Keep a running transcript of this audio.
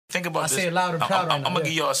think about this. I say it loud and proud right now. I'm going to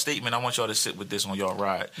give y'all a statement. I want y'all to sit with this on y'all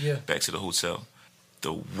ride back to the hotel.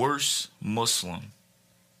 The worst Muslim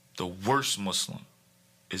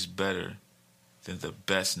is better than the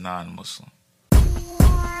best non-Muslim.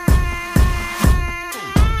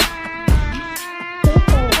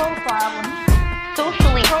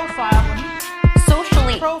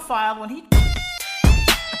 Socially profiled when he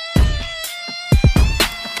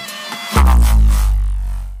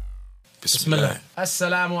Bismillah.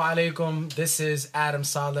 Assalamu alaikum. This is Adam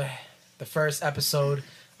Saleh, the first episode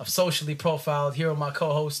of Socially Profiled, here with my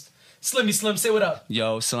co-host Slimmy Slim. Say what up.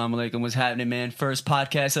 Yo, assalamu alaikum. What's happening, man? First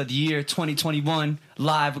podcast of the year 2021,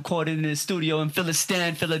 live recorded in the studio in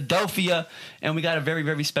Philistine, Philadelphia. And we got a very,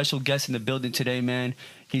 very special guest in the building today, man.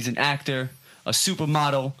 He's an actor, a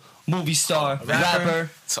supermodel, movie star,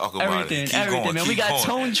 rapper, Talk about everything, it. Keep going, man. keep We got going.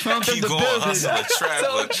 Tone Trump in Keep the going, building. hustler,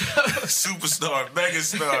 traveler, superstar,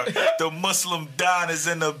 megastar. The Muslim Don is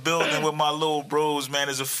in the building with my little bros, man.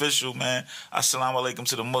 It's official, man. Assalamu alaikum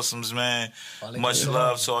to the Muslims, man. Much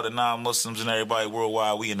love to all the non-Muslims and everybody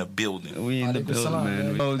worldwide. We in the building. We in the building, salam,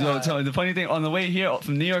 man. man. Yo, tell me, the funny thing, on the way here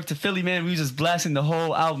from New York to Philly, man, we was just blasting the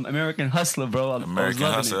whole album, American Hustler, bro. American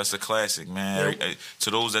Hustler, it. that's a classic, man. To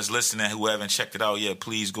those that's listening who haven't checked it out yet,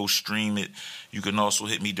 please go stream it. You can also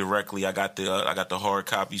hit me directly. I got the hard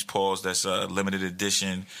copies, pause. That's a limited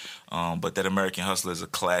edition. But that American Hustler is a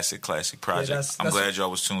classic project. I'm glad y'all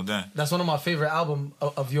was tuned in. That's one of my favorite albums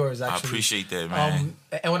of yours, actually. I appreciate that, man.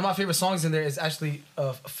 And one of my favorite songs in there is actually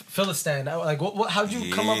Philistine. Like, how'd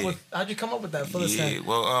you come up with that Philistine? Yeah,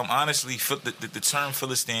 well, honestly, the term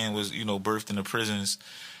Philistine was, birthed in the prisons.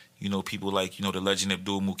 People like, the legend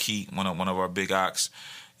Abdul Muqeet, one of our big ox.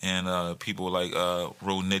 And people like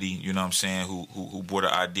Ro Nitty, you know what I'm saying, who brought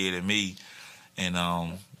the idea to me.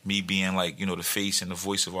 And me being like, the face and the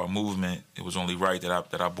voice of our movement, it was only right that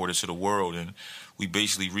I brought it to the world. And we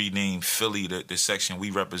basically renamed Philly, the section we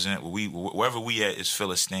represent. Wherever we at is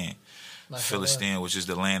Philistine. Philistine, which is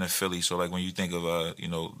the land of Philly. So like when you think of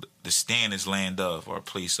the stand is land of or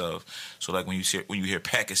place of. So like when you hear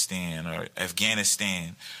Pakistan or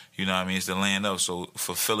Afghanistan, you know what I mean, it's the land of. So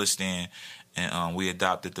for Philistine. And we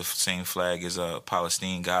adopted the same flag as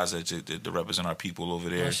Palestine, Gaza, to represent our people over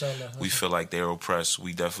there. We feel like they're oppressed.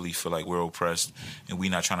 We definitely feel like we're oppressed. And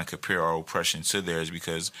we're not trying to compare our oppression to theirs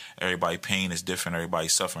because everybody's pain is different.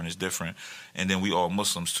 Everybody's suffering is different. And then we all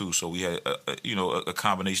Muslims, too. So we had, a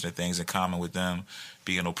combination of things in common with them,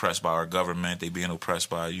 being oppressed by our government, they being oppressed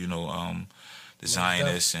by, the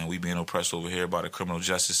Zionists, and we being oppressed over here by the criminal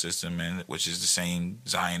justice system, which is the same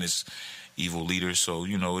Zionist evil leaders, so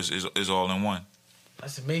it's all in one.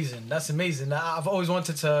 That's amazing. I've always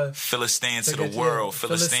wanted to Philistine to the world.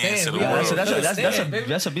 Philistine to the world.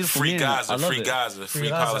 That's a beautiful free meaning. Gaza, free Gaza, free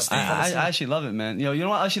Palestine. I actually love it, man. You know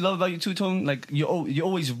what I actually love about you too, Tone? Like you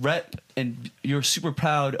always rep and you're super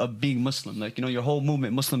proud of being Muslim. Like your whole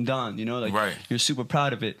movement, Muslim Don. Right. You're super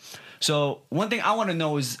proud of it. So one thing I want to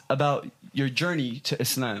know is about your journey to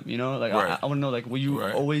Islam. Right. I want to know, like, were you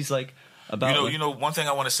always like. One thing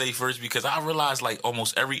I want to say first, because I realize like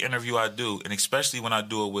almost every interview I do, and especially when I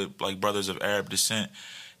do it with like brothers of Arab descent,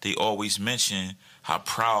 they always mention how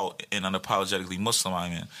proud and unapologetically Muslim I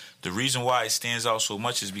am. The reason why it stands out so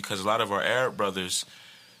much is because a lot of our Arab brothers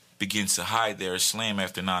begin to hide their Islam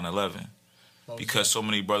after 9/11. Because so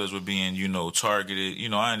many brothers were being,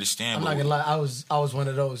 targeted. I understand. I'm not gonna lie, I was one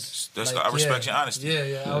of those. I respect your honesty.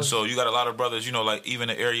 Yeah. So you got a lot of brothers, like even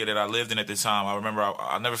the area that I lived in at the time. I remember,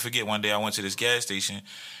 I'll never forget one day I went to this gas station,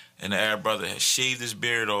 and the Arab brother had shaved his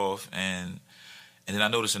beard off, and then I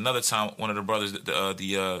noticed another time one of the brothers,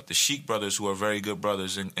 the Sheikh brothers, who are very good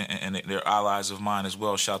brothers, and they're allies of mine as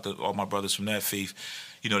well. Shout out to all my brothers from that faith.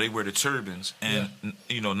 They wear the turbans, and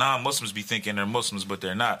non-Muslims be thinking they're Muslims, but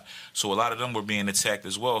they're not. So a lot of them were being attacked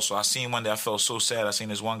as well. So I seen one day, I felt so sad. I seen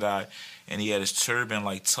this one guy, and he had his turban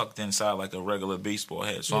like tucked inside like a regular baseball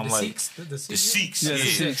hat. So I'm like, the Sikhs, yeah. The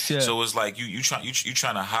Sikhs, yeah. So it's like you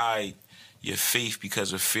trying to hide your faith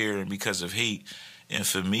because of fear and because of hate. And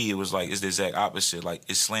for me, it was like, it's the exact opposite. Like,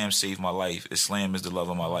 Islam saved my life. Islam is the love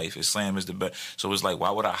of my life. Islam is the best. So it's like,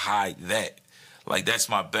 why would I hide that? Like, that's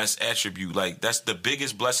my best attribute. Like, that's the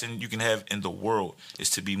biggest blessing you can have in the world, is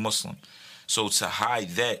to be Muslim. So to hide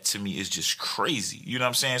that, to me, is just crazy. You know what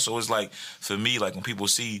I'm saying? So it's like, for me, like when people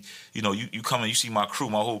see, you come and you see my crew,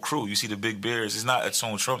 my whole crew, you see the big beards. It's not a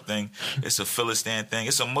Tone Trump thing. It's a Philistine thing.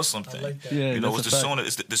 It's a Muslim thing. Like that. Yeah, it's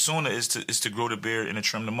the sunnah is to grow the beard and to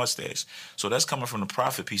trim the mustache. So that's coming from the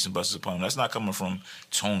Prophet, peace and blessings upon him. That's not coming from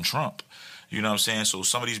Tone Trump. You know what I'm saying? So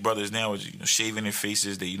some of these brothers now are shaving their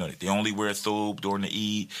faces. They they only wear thobe during the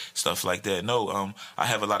Eid, stuff like that. No, I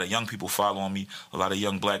have a lot of young people following me. A lot of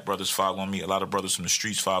young black brothers following me. A lot of brothers from the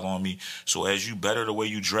streets following me. So as you better the way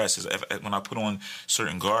you dress, when I put on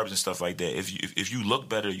certain garbs and stuff like that, if you look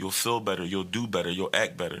better, you'll feel better, you'll do better, you'll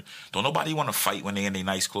act better. Don't nobody want to fight when they in their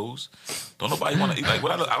nice clothes. Don't nobody want to like.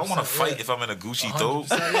 I don't want to fight if I'm in a Gucci thobe.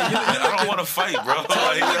 I don't want to fight, bro.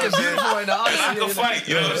 Like, you know what I'm saying? I can fight.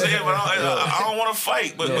 You know what I'm saying? But I don't want to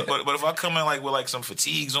fight. But if I come in like with like some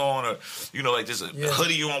fatigues on, or like just a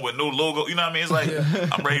hoodie on with no logo, you know what I mean? It's like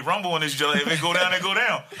I'm ready to rumble in this joint. If it go down, it go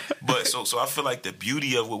down. But so I feel like the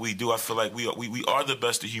beauty of what we do. I feel like we are the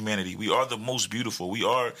best of humanity. We are the most beautiful. We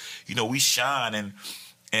are, we shine and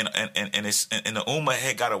it's and the Ummah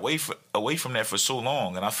had got away from that for so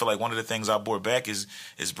long, and I feel like one of the things I brought back is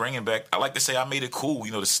bringing back. I like to say I made it cool,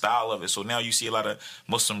 the style of it. So now you see a lot of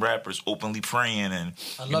Muslim rappers openly praying and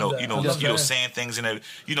saying things in it,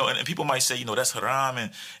 and people might say that's haram,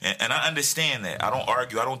 and I understand that. I don't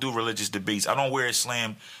argue. I don't do religious debates. I don't wear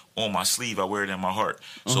Islam on my sleeve. I wear it in my heart.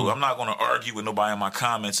 So I'm not going to argue with nobody in my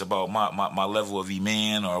comments about my level of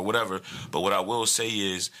iman or whatever. But what I will say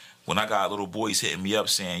is, when I got little boys hitting me up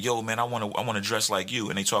saying, "Yo, man, I want to dress like you,"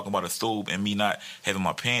 and they talking about a thobe and me not having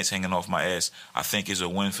my pants hanging off my ass, I think is a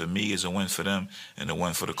win for me, is a win for them, and a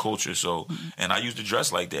win for the culture. So, and I used to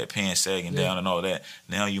dress like that, pants sagging down and all that.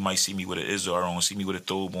 Now you might see me with an Izar on, see me with a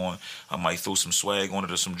thobe on. I might throw some swag on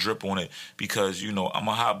it or some drip on it because I'm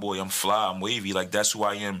a hot boy, I'm fly, I'm wavy. Like that's who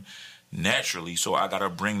I am naturally. So I gotta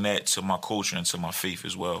bring that to my culture and to my faith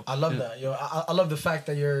as well. I love that, yo. I love the fact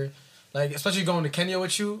that you're. Like, especially going to Kenya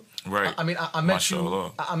with you. Right. I mean, I met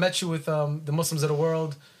you. I met you with the Muslims of the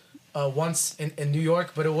world once in New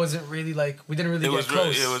York, but it wasn't really like we didn't really get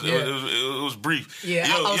close. It was brief. Yeah,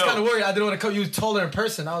 I was kind of worried. I didn't want to come. You was taller in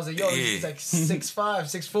person. I was like, he's like 6'5",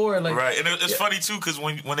 6'4", like. Right, and it's funny too because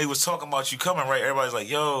when they was talking about you coming, right, everybody's like,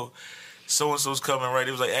 yo, so and so's coming, right?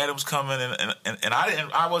 It was like Adam's coming, and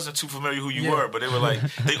I wasn't too familiar who you were, but they were like,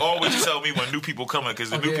 they always tell me when new people coming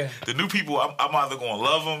because the new people I'm either gonna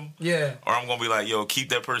love them, or I'm gonna be like, yo, keep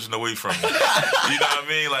that person away from me. You know what I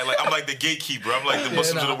mean? Like I'm like the gatekeeper. I'm like the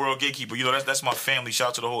Muslims of the world gatekeeper. That's my family. Shout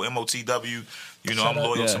out to the whole MOTW. I'm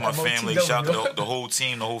loyal to my family. Shout out to the whole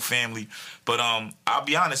team, the whole family. But I'll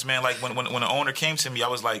be honest, man. Like when the owner came to me, I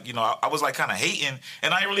was like, I was like kind of hating,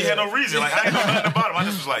 and I didn't really had no reason. Like I didn't know nothing about him. I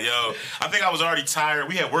just was like, yo, I think I was already tired.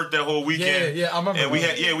 We had worked that whole weekend. Yeah, I remember. And we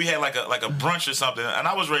had like a brunch or something, and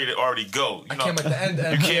I was ready to already go. I came at the end.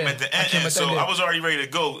 You came at the end, so I was already ready to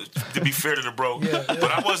go. To be fair to the bro, but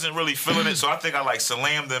I wasn't really feeling it, so I think I like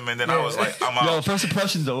slammed him, and then I was like, I'm out. Yo, first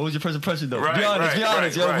impression though. What was your first impression though? Right, be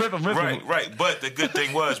honest. Yo, rip him. Right. But the good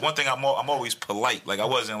thing was, one thing I'm always polite. Like I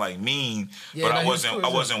wasn't like mean, but I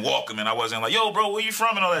wasn't walking, and I wasn't like, yo, bro, where you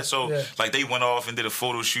from and all that. So like they went off and did a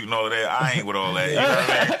photo shoot and all that. I ain't with all that. You know what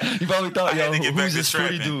I mean? You probably thought, yo, who's this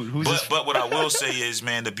pretty dude? But what I will say is,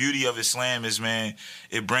 man, the beauty of Islam is, man,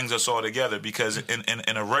 it brings us all together because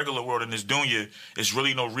in a regular world in this dunya, it's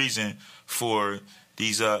really no reason for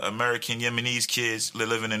these American Yemenis kids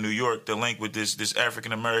living in New York to link with this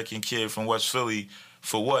African American kid from West Philly.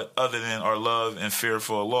 For what other than our love and fear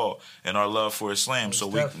for Allah and our love for Islam? So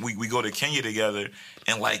we go to Kenya together,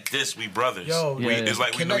 and like this, we brothers. It's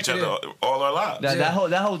like we know each other all our lives.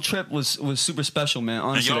 That whole trip was super special, man.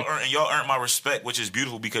 Honestly, and y'all earned my respect, which is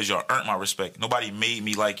beautiful because y'all earned my respect. Nobody made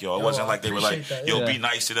me like y'all. It wasn't like they were like, be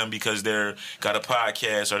nice to them because they're got a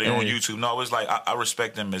podcast or they're on YouTube. No, it was like I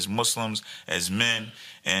respect them as Muslims, as men.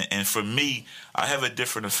 And for me, I have a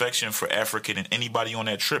different affection for Africa than anybody on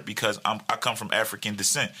that trip because I come from African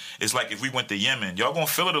descent. It's like if we went to Yemen, y'all gonna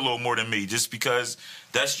feel it a little more than me just because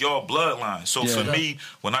that's y'all bloodline. So for me,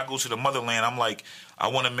 when I go to the motherland, I'm like, I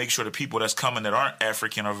want to make sure the people that's coming that aren't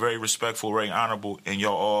African are very respectful, very honorable, and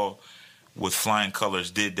y'all all with flying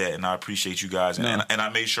colors did that, and I appreciate you guys. And I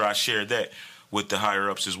made sure I shared that with the higher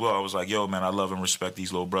ups as well. I was like, yo, man, I love and respect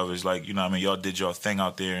these little brothers. Like, you know what I mean? Y'all did y'all thing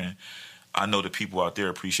out there, and I know the people out there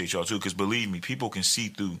appreciate y'all too, because believe me, people can see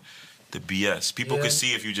through the BS. People can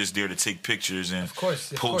see if you just dare to take pictures and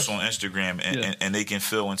post on Instagram, and they can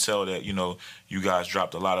feel and tell that, you guys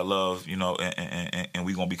dropped a lot of love, and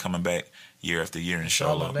we gonna be coming back year after year,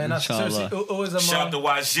 inshallah. Man, seriously, it was shout out to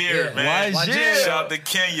Wajir, man. Wajir. Shout out to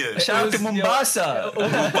Kenya. Shout out to Mombasa.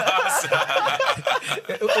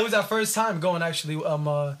 It was our first time going actually.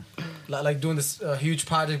 Like doing this huge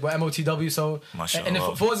project with MOTW. So, and if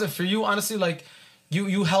it wasn't for you, honestly, like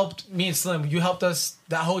you helped me and Slim. You helped us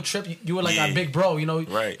that whole trip. You were like our big bro,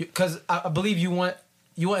 right? Because I believe you went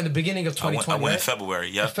in the beginning of 2020. I went in February.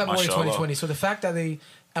 Yeah, February 2020. So the fact that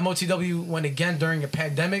MOTW went again during a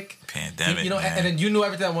pandemic. You know, and then you knew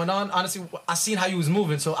everything that went on. Honestly, I seen how you was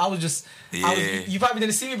moving, so I was just, you probably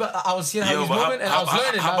didn't see me, but I was seeing how you was moving, and I was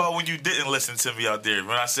learning. How about when you didn't listen to me out there?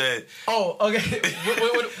 When I said, "Oh, okay,"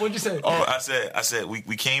 what'd you say? Oh, I said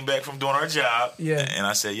we came back from doing our job, and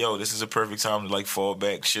I said, "Yo, this is a perfect time to like fall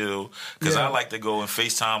back, chill," because I like to go and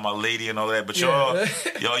FaceTime my lady and all that. But y'all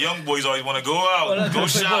young boys always want to go out, go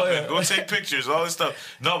shopping, go take pictures, all this stuff.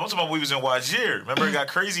 No, I'm talking about we was in Wajir. Remember, it got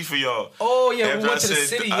crazy for y'all. Oh yeah, we went to the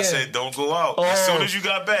city. I said, don't go out. As soon as you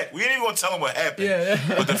got back, we ain't even gonna tell him what happened.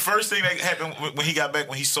 But the first thing that happened when he got back,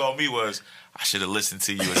 when he saw me, was I should have listened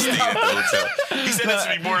to you and stayed at the hotel. He said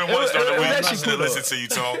that to me more than once during the week. I should have listened to you,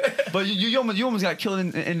 Tom. But you almost got killed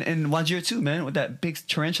in Wajir too, man, with that big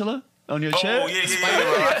tarantula on your chair. Oh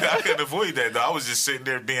yeah. I couldn't avoid that though. I was just sitting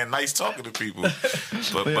there being nice, talking to people.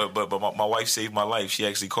 But my wife saved my life. She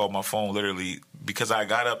actually called my phone literally because I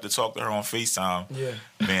got up to talk to her on FaceTime. Yeah.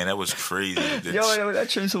 Man, that was crazy. Yo, that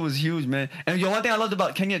transfer was huge, man. And one thing I loved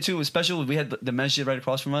about Kenya too was special. We had the masjid right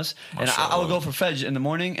across from us, and I would go for Fajr in the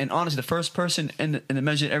morning. And honestly, the first person in the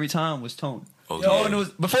masjid every time was Tone. And it was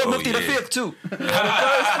before Mufti Rafiq too. I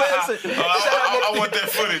want that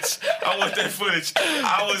footage.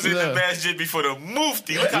 I was in the masjid before the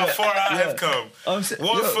Mufti. Look how far I have come. One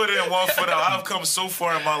foot in, 1 foot out. I've come so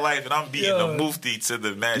far in my life, and I'm beating the Mufti to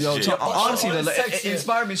the masjid. Honestly, it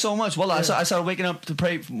inspired me so much. Well, I started waking up to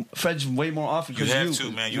pray Fajr way more often. You have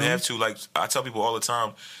to, man. You have to. Like I tell people all the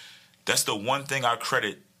time, that's the one thing I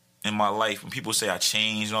credit in my life. When people say I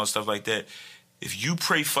changed and all stuff like that, if you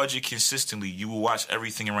pray Fajr consistently, you will watch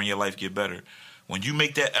everything around your life get better. When you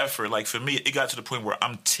make that effort, like for me, it got to the point where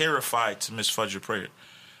I'm terrified to miss Fajr prayer.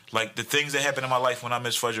 Like the things that happen in my life when I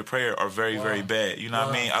miss Fajr prayer are very, very bad. You know what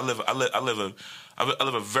I mean? I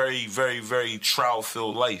live a very, very, very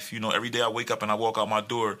trial-filled life. You know, every day I wake up and I walk out my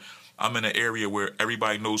door, I'm in an area where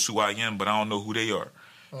everybody knows who I am, but I don't know who they are.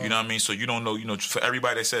 You know what I mean? So you don't know, for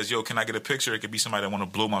everybody that says, yo, can I get a picture? It could be somebody that want to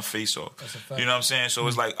blow my face off. You know what I'm saying? So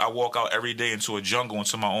it's like I walk out every day into a jungle,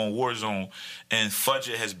 into my own war zone, and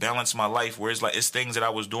Fajr has balanced my life where it's like it's things that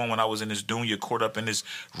I was doing when I was in this dunya, caught up in this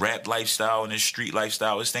rap lifestyle and this street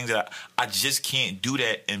lifestyle. It's things that I just can't do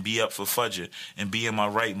that and be up for Fajr and be in my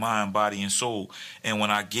right mind, body, and soul. And when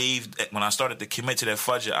I started to commit to that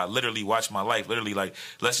Fajr, I literally watched my life, literally like,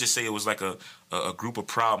 let's just say it was like a group of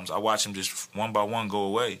problems. I watch them just one by one go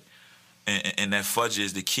away. And that Fajr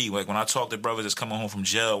is the key. Like when I talk to brothers that's coming home from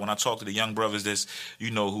jail, when I talk to the young brothers that's,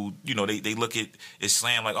 they look at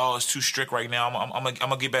Islam like, oh, it's too strict right now. I'm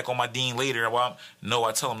gonna get back on my deen later. No,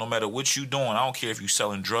 I tell them no matter what you doing, I don't care if you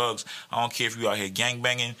selling drugs. I don't care if you out here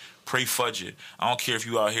gangbanging, pray Fajr. I don't care if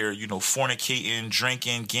you out here, fornicating,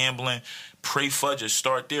 drinking, gambling. Pray Fajr,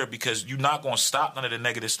 start there because you're not going to stop none of the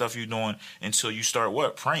negative stuff you're doing until you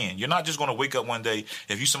start praying. You're not just going to wake up one day,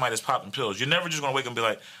 if you somebody that's popping pills, you're never just going to wake up and be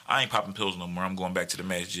like, I ain't popping pills no more, I'm going back to the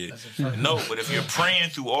masjid. No, but if you're praying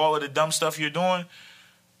through all of the dumb stuff you're doing,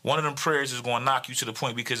 one of them prayers is going to knock you to the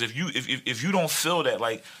point because if you don't feel that,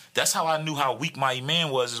 like, that's how I knew how weak my iman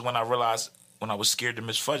was, is when I realized when I was scared to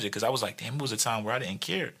miss Fajr, because I was like, damn, it was a time where I didn't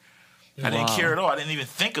care. I didn't care at all. I didn't even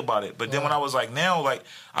think about it. But then when I was like, now, like,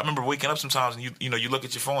 I remember waking up sometimes and you look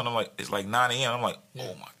at your phone and I'm like, it's like 9 a.m. I'm like,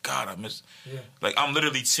 oh my God, I miss. Like, I'm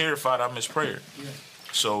literally terrified I miss prayer.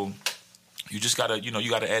 So you just gotta, you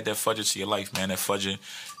gotta add that Fajr to your life, man. That Fajr,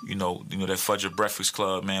 that Fajr Breakfast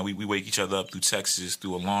Club, man. We wake each other up through texts,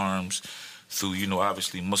 through alarms, through,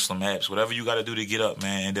 obviously Muslim apps, whatever you got to do to get up,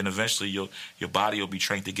 man. And then eventually your body will be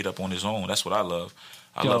trained to get up on its own. That's what I love.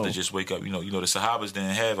 I love to just wake up. The Sahabas didn't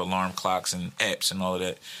have alarm clocks and apps and all of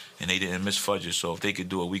that, and they didn't miss Fajr. So if they could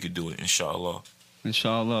do it, we could do it, inshallah.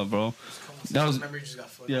 Inshallah, bro. That was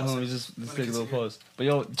homie. Just take a little pause. But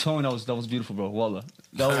yo, Tone, that was beautiful, bro. Wallah,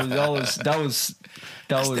 that was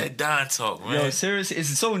that Don talk, man. Yo, seriously, it's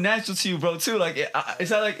so natural to you, bro. Too, like it's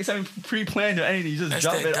not pre-planned or anything. You just that's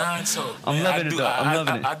drop that it. Don talk. I'm loving it, though. I'm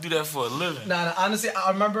loving it. I do that for a living. Nah, honestly, I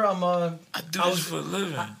remember I do this for a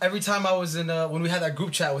living. Every time I was in when we had that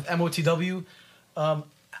group chat with MOTW, I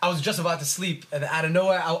was just about to sleep, and out of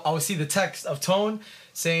nowhere, I would see the text of Tone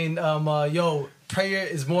saying, "Yo, prayer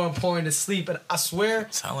is more important than sleep." And I swear,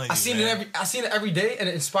 I seen it every day, and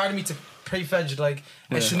it inspired me to pray Fajr. Like,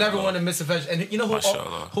 I should never want to miss a Fajr. And you know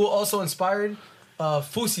who also inspired?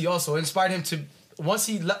 Fusi also inspired him to. Once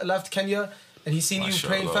he left Kenya and he seen you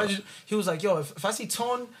praying Fajr, he was like, "Yo, if I see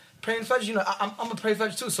Tone praying Fajr, I'm gonna pray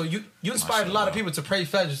Fajr too." So you inspired a lot of people to pray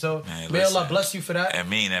Fajr. So may Allah bless you for that. I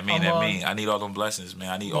mean. I need all them blessings, man.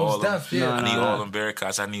 I need all them. I need all them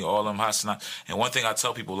barakats. I need all them hasanat. And one thing I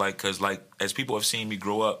tell people, like, cause like as people have seen me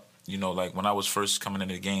grow up, You know, like when I was first coming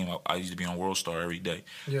into the game, I used to be on World Star every day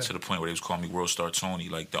to the point where they was calling me World Star Tony.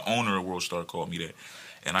 Like the owner of World Star called me that.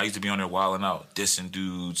 And I used to be on there wilding out, dissing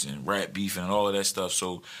dudes and rap beefing and all of that stuff.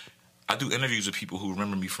 So I do interviews with people who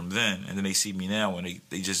remember me from then, and then they see me now and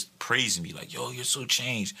they just praise me like, yo, you're so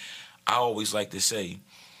changed. I always like to say,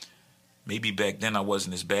 maybe back then I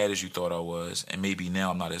wasn't as bad as you thought I was, and maybe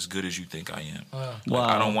now I'm not as good as you think I am. Wow. Like,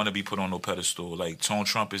 I don't want to be put on no pedestal. Like Tone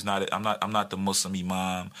Trump is not. I'm not the Muslim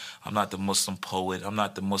imam. I'm not the Muslim poet. I'm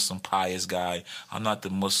not the Muslim pious guy. I'm not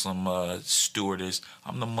the Muslim stewardess.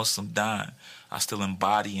 I'm the Muslim Don. I still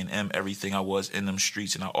embody and am everything I was in them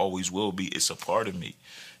streets, and I always will be. It's a part of me.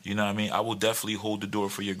 You know what I mean? I will definitely hold the door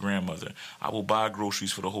for your grandmother. I will buy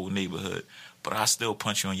groceries for the whole neighborhood. But I still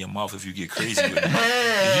punch you on your mouth if you get crazy with me.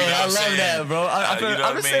 Hey, you know I love that, bro.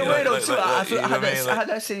 I'm the same way though too. I feel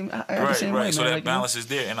that same way. So that balance is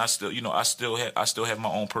there, and I still have my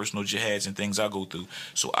own personal jihads and things I go through.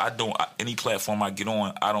 So any platform I get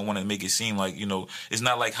on, I don't want to make it seem like, you know, it's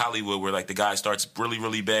not like Hollywood where like the guy starts really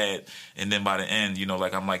really bad, and then by the end, you know,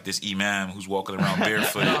 like I'm like this imam who's walking around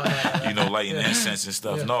barefoot, you know, lighting incense and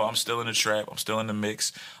stuff. No, I'm still in the trap. I'm still in the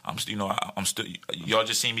mix. I'm still. Y'all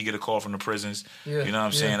just seen me get a call from the prison. You know what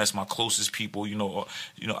I'm saying? That's my closest people. You know,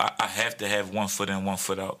 I have to have one foot in, one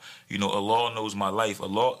foot out. You know, Allah knows my life.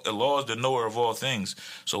 Allah is the knower of all things.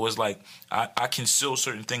 So it's like I conceal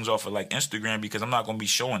certain things off of like Instagram because I'm not going to be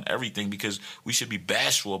showing everything, because we should be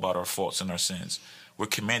bashful about our faults and our sins. We're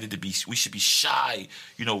commanded to be. We should be shy.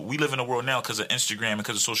 You know, we live in a world now because of Instagram and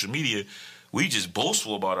because of social media. We just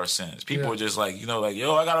boastful about our sins. People are just like, you know, like,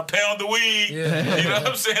 yo, I got a pound of weed. You know what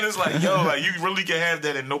I'm saying? It's like, yo, like you really can have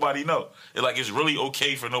that and nobody know. It's really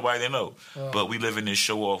okay for nobody to know. But we live in this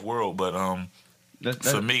show-off world. But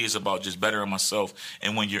for me, it's about just bettering myself.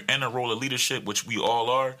 And when you're in a role of leadership, which we all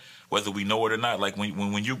are, whether we know it or not, like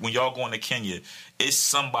when y'all going to Kenya, it's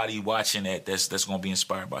somebody watching that's going to be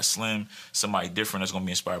inspired by Slim, somebody different that's going to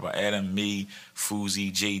be inspired by Adam, me,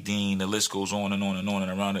 Fuzi, J. Dean, the list goes on and on and on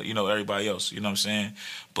and around it, you know, everybody else, you know what I'm saying?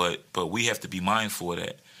 But we have to be mindful of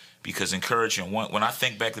that, because encouraging, when I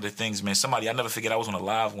think back to the things, man, I never forget, I was on a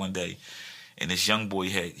live one day, and this young boy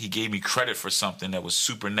he gave me credit for something that was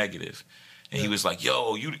super negative. And he was like,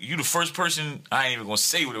 yo, you the first person, I ain't even going to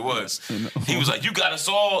say what it was. He was like, you got us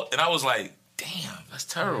all. And I was like, damn, that's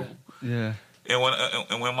terrible. Yeah. And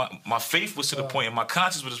when my faith was to the point, and my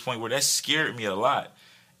conscience was to the point where that scared me a lot.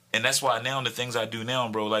 And that's why now the things I do now,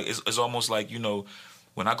 bro, like it's almost like, you know,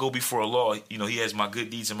 when I go before Allah, you know, he has my good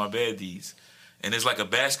deeds and my bad deeds. And it's like a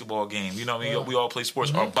basketball game, you know what I mean? We all play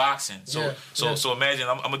sports, or boxing. So imagine,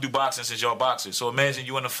 I'm going to do boxing since y'all boxers. So imagine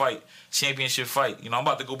you in a fight, championship fight. You know, I'm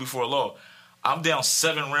about to go before Allah. I'm down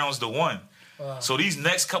 7 rounds to 1. Wow. So these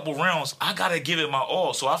next couple rounds, I got to give it my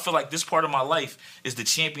all. So I feel like this part of my life is the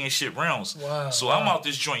championship rounds. Wow. So I'm out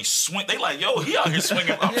this joint swing. They like, yo, he out here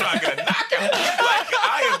swinging. I'm trying to get a knockout. Like,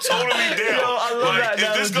 I am totally down. Yo, I love like,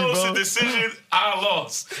 if this goes to decision, I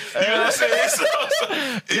lost. You know what I'm saying? So,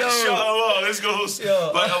 inshallah, this goes,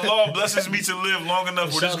 like Allah blesses me to live long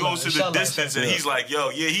enough where this goes to the distance. And he's like,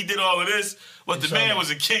 yo, yeah, he did all of this. But the man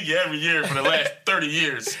was in Kenya every year for the last 30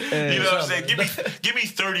 years. You know what I'm saying? Give me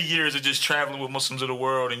 30 years of just traveling with Muslims of the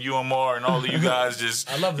world and UMR and all of you guys just,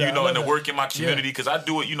 I love that. You know, and the work in my community. Because I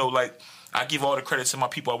do it, you know, like, I give all the credit to my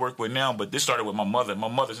people I work with now, but this started with my mother. My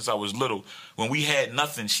mother, since I was little, when we had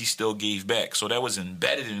nothing, she still gave back. So that was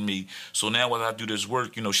embedded in me. So now when I do this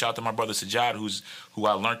work, you know, shout out to my brother Sajjad, who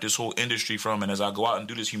I learned this whole industry from. And as I go out and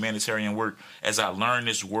do this humanitarian work, as I learn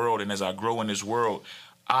this world and as I grow in this world,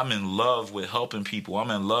 I'm in love with helping people.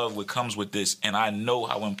 I'm in love with comes with this. And I know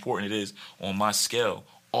how important it is on my scale.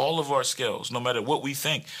 All of our scales, no matter what we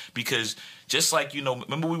think. Because just like, you know,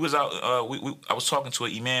 remember we was out, I was talking to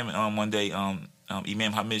an imam one day,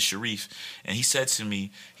 Imam Hamid Sharif, and he said to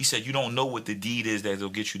me, you don't know what the deed is that will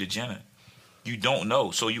get you to Jannah. You don't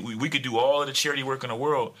know. So we could do all of the charity work in the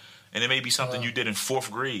world, and it may be something you did in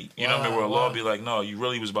 4th grade. You know what I mean? Where Allah be like, no, you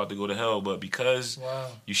really was about to go to hell, but because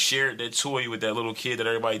you shared that toy with that little kid that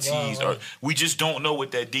everybody teased, or we just don't know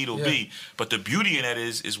what that deed will be. But the beauty in that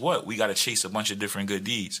is what? We got to chase a bunch of different good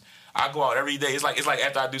deeds. I go out every day. It's like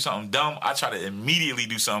after I do something dumb, I try to immediately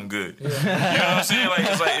do something good. You know what I'm saying? Like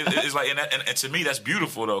it's like, and to me that's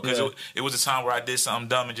beautiful though, because it was a time where I did something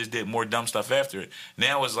dumb and just did more dumb stuff after it.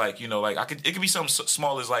 Now it's like, you know, like it could be something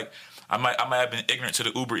small as like, I might have been ignorant to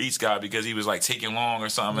the Uber Eats guy because he was like taking long or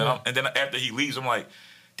something, and then after he leaves, I'm like,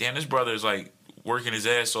 damn, this brother is like working his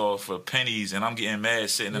ass off for pennies, and I'm getting mad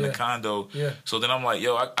sitting in the condo. Yeah. So then I'm like,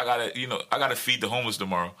 yo, I gotta feed the homeless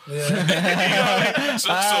tomorrow. Yeah. You know what I mean? So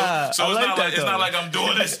it's not like I'm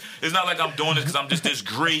doing this. It's not like I'm doing this because I'm just this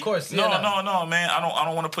great. Of course. No, man. I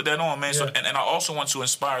don't want to put that on, man. Yeah. So and I also want to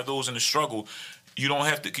inspire those in the struggle. You don't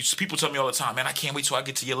have to. Cause people tell me all the time, man, I can't wait till I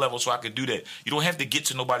get to your level so I can do that. You don't have to get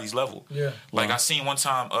to nobody's level. Yeah. Like I seen one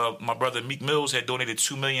time, my brother Meek Mills had donated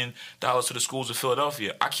 $2 million to the schools of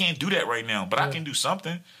Philadelphia. I can't do that right now, but I can do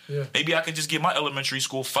something. Yeah. Maybe I can just give my elementary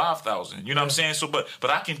school $5,000. You know what I'm saying? So, but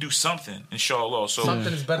I can do something, inshallah. So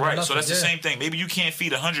something is better right. than nothing. So that's the same thing. Maybe you can't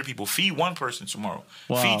feed 100 people. Feed one person tomorrow.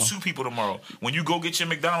 Wow. Feed 2 people tomorrow. When you go get your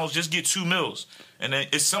McDonald's, just get 2 meals. And then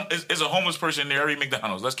it's a homeless person there every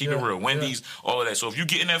McDonald's. Let's keep it real. Wendy's, all of that. So if you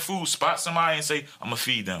get in that food, spot somebody and say, I'm gonna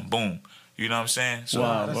feed them. Boom. You know what I'm saying? So,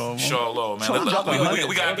 wow, inshallah, man.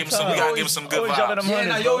 We gotta give him some good vibes.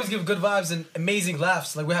 Yeah, and you always give good vibes and amazing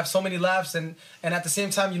laughs. Like we have so many laughs, and at the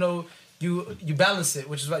same time, you balance it,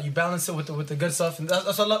 which is right. You balance it with the good stuff, and that's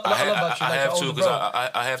what I love about you. I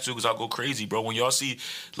have to because I'll go crazy, bro. When y'all see,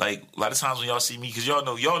 like a lot of times when y'all see me, because y'all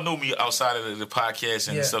know me outside of the podcast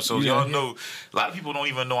and stuff, so y'all know a lot of people don't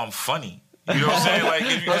even know I'm funny. You know what I'm saying? Like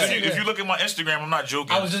if you look at my Instagram, I'm not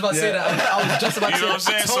joking. I was just about to say that. I was just about to say that. You know what I'm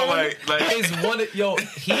saying? So like is one.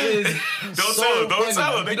 He is. Don't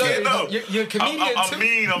tell him. They can't know. You're a comedian I'm too.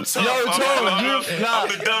 mean. I'm tough. I'm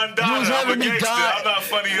the Don Dada. I'm a gangster. I'm not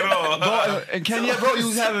funny at all. Bro, and Kenya, bro, you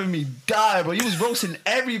was having me die, bro. You was roasting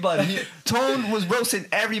everybody. Tone was roasting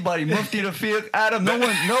everybody. Mufti, Rafiq, Adam. No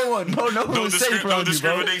one was safe around you,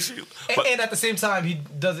 bro. And at the same time, he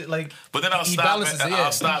does it like. But then I'll stop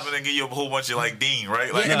and then give you a whole bunch of like Dean,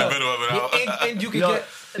 right? Like in the middle of it. And you can get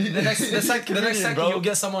the next second you'll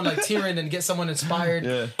get someone like tearing and get someone inspired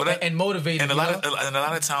and motivated. And a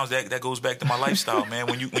lot of times that goes back to my lifestyle, man.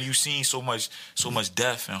 When you see so much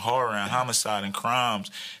death and horror and homicide and crimes,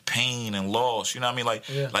 pain and loss, you know what I mean? Like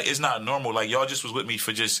it's not normal. Like y'all just was with me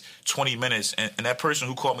for just 20 minutes, and that person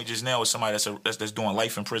who called me just now is somebody that's doing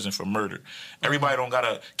life in prison for murder. Everybody don't got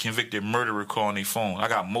a convicted murderer calling their phone. I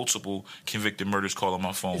got multiple convicted murders calling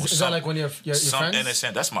my phone. Is that like when your some friends?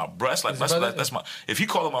 Innocent? That's my brother. That's my. If he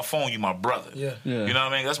calling my phone, you my brother. Yeah. You know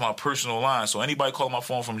what I mean? That's my personal line. So anybody calling my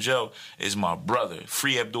phone from jail is my brother.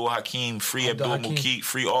 Free Abdul Hakim. Free Abdul Mukeet.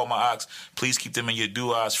 Free all my ox. Please keep them in your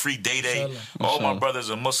du'as. Free Day Day. All my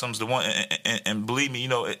brothers are Muslims. The one and believe me,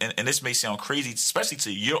 and this may sound crazy, especially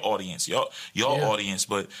to your audience, your audience,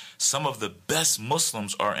 but some of the best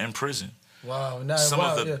Muslims are in prison. Wow. Some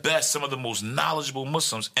of the best, some of the most knowledgeable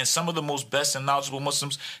Muslims, and some of the most best and knowledgeable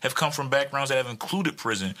Muslims have come from backgrounds that have included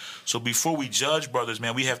prison. So before we judge brothers,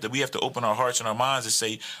 man, we have to open our hearts and our minds and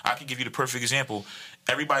say, I can give you the perfect example.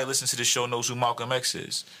 Everybody listening to this show knows who Malcolm X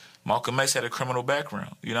is. Malcolm X had a criminal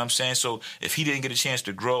background. You know what I'm saying? So if he didn't get a chance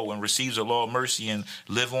to grow and receives a law of mercy and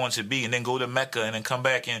live on to be and then go to Mecca and then come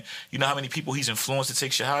back, and you know how many people he's influenced to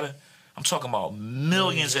take Shahada? I'm talking about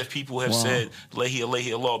millions of people have said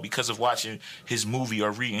Lahi Allah because of watching his movie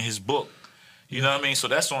or reading his book. You know what I mean? So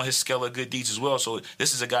that's on his scale of good deeds as well. So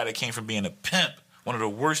this is a guy that came from being a pimp, one of the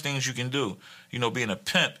worst things you can do, being a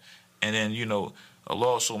pimp, and then,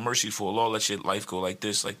 Allah is so merciful. Allah lets your life go like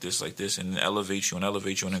this, and elevate you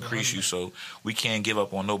and increase you. So we can't give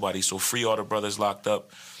up on nobody. So free all the brothers locked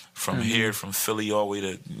up. From here, from Philly all the way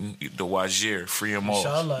to the Wajir, free them all.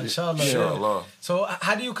 Inshallah. Yeah. So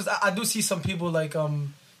how do you? Because I do see some people like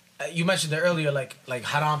you mentioned it earlier, like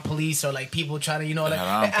haram police or like people trying to it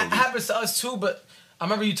happens to us too. But I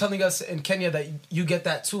remember you telling us in Kenya that you get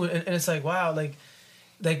that too, and it's like wow, like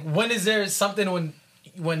when is there something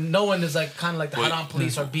when no one is like kind of like the haram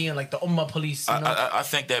police or being like the ummah police? I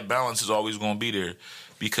think that balance is always going to be there.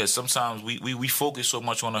 Because sometimes we focus so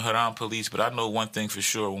much on the haram police, but I know one thing for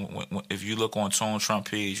sure. When, if you look on Tone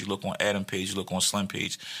Trump page, you look on Adam page, you look on Slim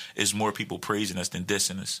page, it's more people praising us than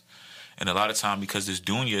dissing us. And a lot of time, because this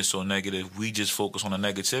dunya is so negative, we just focus on the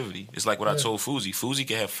negativity. It's like what I told Fuzi. Fuzi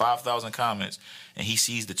can have 5,000 comments, and he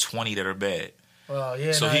sees the 20 that are bad.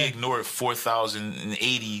 So he ignored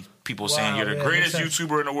 4,080 people saying you're the greatest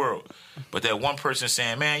YouTuber in the world. But that one person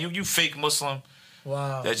saying, man, you fake Muslim.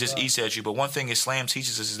 Wow. That just eats at you. But one thing Islam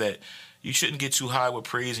teaches us is that you shouldn't get too high with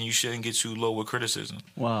praise and you shouldn't get too low with criticism.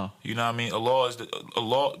 Wow. You know what I mean?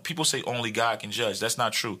 Allah, people say only God can judge. That's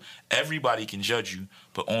not true. Everybody can judge you,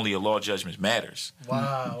 but only Allah's judgment matters.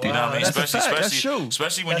 Wow. You know what I mean?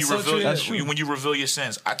 Especially when when you reveal your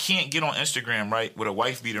sins. I can't get on Instagram, right, with a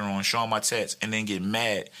wife beater on, showing my tats, and then get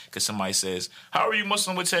mad because somebody says, how are you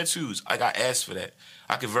Muslim with tattoos? I got asked for that.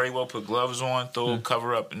 I could very well put gloves on,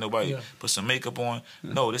 cover up, and nobody put some makeup on.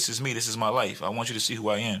 No, this is me. This is my life. I want you to see who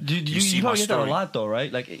I am. Do you see you my probably get that story. a lot though,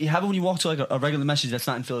 right? Like, how about when you walk to like a regular message that's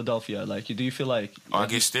not in Philadelphia? Like, do you feel like? I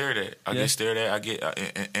get stared at. I get stared at. I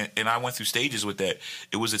get, and I went through stages with that.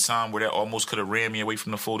 It was a time where that almost could have ran me away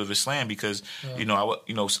from the fold of Islam because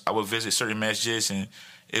I would visit certain masjids and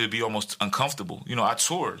it would be almost uncomfortable. I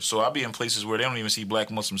tour, so I'd be in places where they don't even see black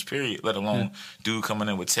Muslims, period, let alone dude coming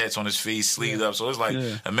in with tats on his face, sleeves up. So it's like,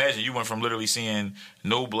 imagine you went from literally seeing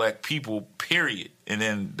no black people, period, and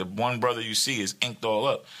then the one brother you see is inked all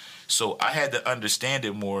up. So I had to understand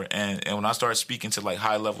it more, and when I started speaking to like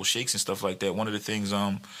high-level sheikhs and stuff like that, one of the things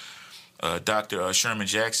Dr. Sherman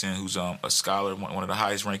Jackson, who's a scholar, one of the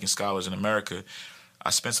highest-ranking scholars in America, I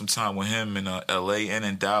spent some time with him in L.A. and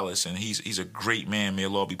in Dallas, and he's a great man. May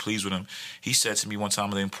Allah be pleased with him. He said to me one time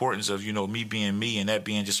the importance of, me being me and that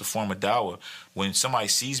being just a form of dawah. When somebody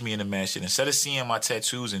sees me in the masjid, instead of seeing my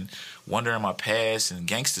tattoos and wondering my past and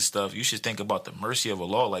gangster stuff, you should think about the mercy of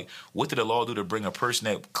Allah. Like, what did Allah do to bring a person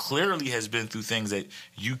that clearly has been through things that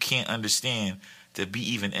you can't understand to be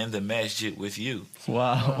even in the masjid with you?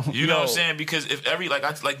 Wow. You know what I'm saying? Because if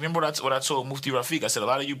remember what I told Mufti Rafiq? I said, a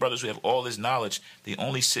lot of you brothers who have all this knowledge, they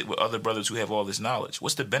only sit with other brothers who have all this knowledge.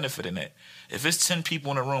 What's the benefit in that? If it's 10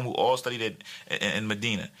 people in a room who all studied in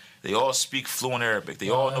Medina, they all speak fluent Arabic, they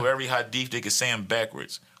all know every hadith, they can say them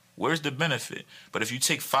backwards, where's the benefit? But if you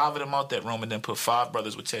take 5 of them out that room and then put 5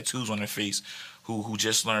 brothers with tattoos on their face who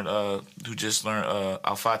just learned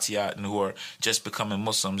Al-Fatihah and who are just becoming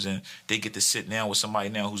Muslims, and they get to sit down with somebody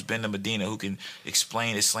now who's been to Medina, who can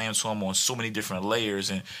explain Islam to them on so many different layers.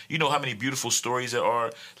 And you know how many beautiful stories there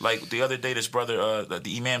are. Like the other day, this brother,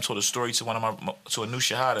 the Imam, told a story to to a new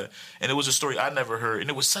Shahada, and it was a story I never heard, and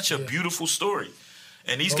it was such a beautiful story.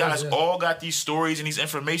 And these guys all got these stories and these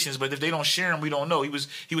informations, but if they don't share them, we don't know. He was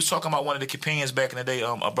talking about one of the companions back in the day,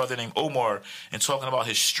 a brother named Omar, and talking about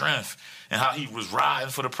his strength and how he was riding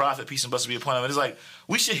for the Prophet, peace and blessings be upon him. And it's like,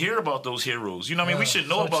 we should hear about those heroes. You know what I mean? We should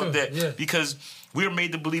know about that because we're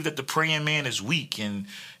made to believe that the praying man is weak and,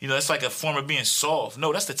 that's like a form of being soft.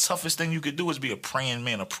 No, that's the toughest thing you could do is be a praying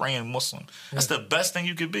man, a praying Muslim. That's the best thing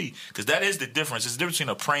you could be because that is the difference. It's the difference between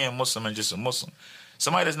a praying Muslim and just a Muslim.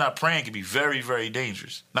 Somebody that's not praying can be very, very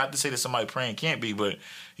dangerous. Not to say that somebody praying can't be, but,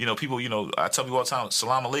 people, I tell people all the time,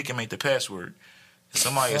 Salam Alaikum ain't the password.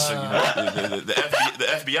 Somebody said, the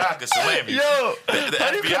FBI could salam you. Yo, the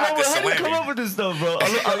FBI could salam you. How did you come up with this stuff, bro?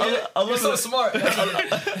 You're so smart. I mean,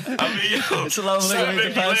 Salam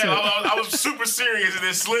Alaikum. I was super serious, and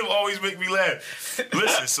then Slim always make me laugh.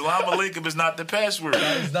 Listen, Salam Alaikum is not the password.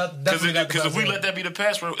 Because if we let that be the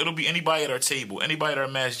password, it'll be anybody at our table, anybody at our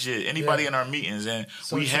masjid, anybody in our meetings, and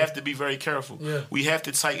we have to be very careful. Yeah. We have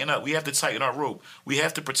to tighten up. We have to tighten our rope. We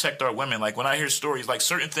have to protect our women. Like when I hear stories, like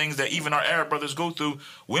certain things that even our Arab brothers go through,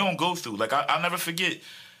 we don't go through. Like I'll never forget,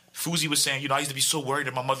 Fuzi was saying, I used to be so worried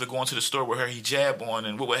that my mother going to the store with her hijab on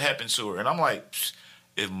and what would happen to her. And I'm like,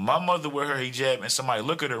 if my mother wear her hijab and somebody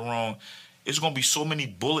look at her wrong, it's gonna be so many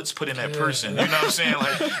bullets put in that person. You know what I'm saying?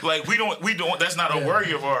 Like we don't. That's not a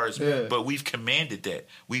worry of ours. Yeah. But we've commanded that.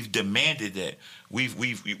 We've demanded that.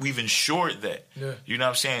 We've ensured that. Yeah. You know what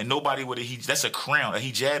I'm saying? Nobody with a hijab. That's a crown. A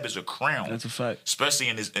hijab is a crown. That's a fact. Especially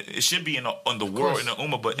in this. It should be in the world, in the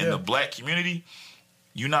ummah, but in the black community,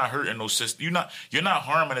 you're not hurting no sister. You're not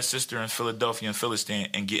harming a sister in Philadelphia and Philistine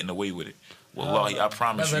and getting away with it. Wallahi, I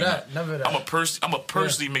promise never you. Never that. I'm a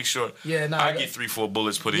personally make sure I get 3-4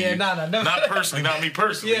 bullets put in you. Never. Not personally, not me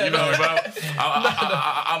personally. I'm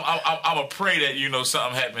a pray that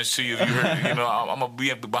something happens to you if you hurt. I'm gonna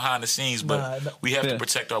be behind the scenes, but we have to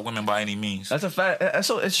protect our women by any means. That's a fact.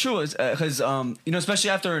 So it's true, because especially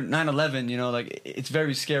after 9/11, like it's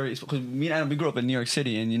very scary. Because me and Adam, we grew up in New York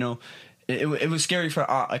City, and It was scary for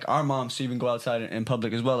our moms to even go outside in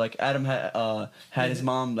public as well. Like Adam had his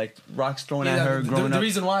mom like rocks thrown at her growing up. The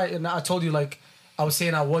reason why, and I told you, like I was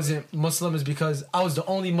saying I wasn't Muslim, is because I was the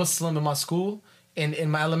only Muslim in my school, in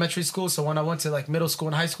my elementary school. So when I went to like middle school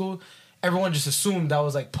and high school, everyone just assumed I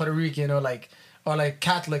was like Puerto Rican or like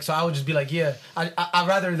Catholic. So I would just be like, I'd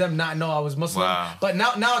rather them not know I was Muslim. Wow. But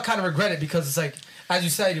now I kind of regret it because it's like, as you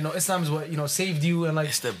said, Islam is what saved you, and like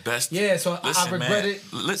it's the best. Yeah, so listen, I regret it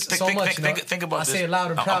so much. Think about I this. say it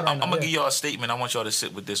loud and proud. I'm gonna give y'all a statement. I want y'all to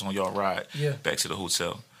sit with this on y'all ride back to the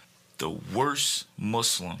hotel. The worst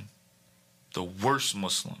Muslim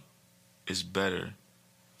is better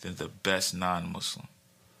than the best non-Muslim.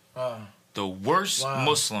 The worst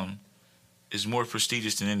Muslim is more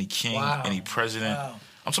prestigious than any king, any president.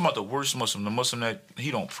 I'm talking about the worst Muslim, the Muslim that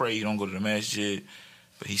he don't pray, he don't go to the masjid,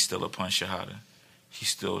 but he's still upon shahada. He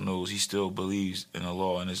still knows, he still believes in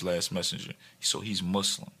Allah and his last messenger. So he's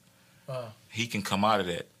Muslim. He can come out of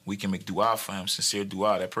that. We can make dua for him, sincere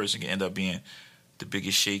dua. That person can end up being the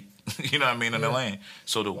biggest sheikh, you know what I mean, in the land.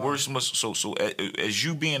 So the worst Muslim. So as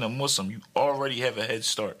you being a Muslim, you already have a head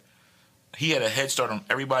start. He had a head start on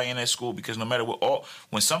everybody in that school because no matter what,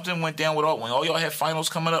 when something went down with when all y'all had finals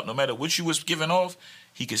coming up, no matter what you was giving off,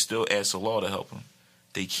 he could still ask the law to help him.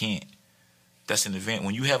 They can't. That's an advantage.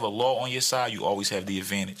 When you have a law on your side, you always have the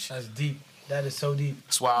advantage. That's deep. That is so deep.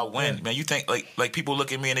 That's why I win, man. You think like people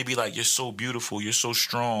look at me and they be like, "You're so beautiful. You're so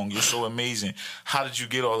strong. You're so amazing. How did you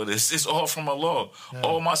get all of this?" It's all from Allah. Yeah.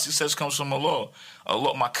 All my success comes from Allah.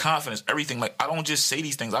 Allah, my confidence, everything. Like I don't just say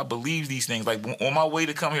these things. I believe these things. Like on my way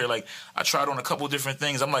to come here, like I tried on a couple different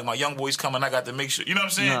things. I'm like, my young boy's coming. I got to make sure. You know what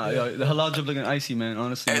I'm saying? Nah, yo, the halal drip looking icy, man.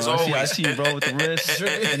 Honestly, as always, I see you, bro, with the wrist,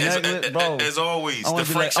 the necklace, bro. As always, I want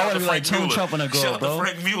to be like Tone Trump when I grow up, bro.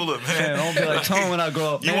 Frank Mueller, man. I want to be like Tone when I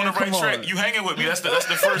grow up. You want the right track? You hanging with me? That's the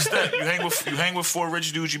first step. You hang with 4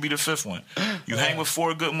 rich dudes, you be the 5th one. You hang with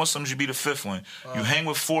 4 good Muslims, you be the 5th one. You hang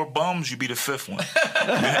with 4 bums, you be the 5th one.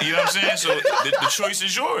 You know what I'm saying? So the choice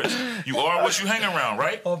is yours. You are what you hang around,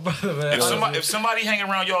 right? Oh, brother, man. If somebody hang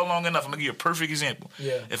around y'all long enough, I'm gonna give you a perfect example.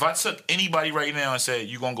 Yeah. If I took anybody right now and said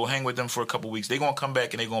you gonna go hang with them for a couple weeks, they gonna come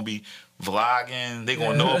back and they gonna be vlogging. They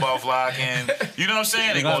gonna know about vlogging. You know what I'm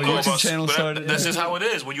saying? They gonna know about. Channel started. That's just how it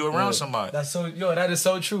is when you're around somebody. That's so. Yo, that is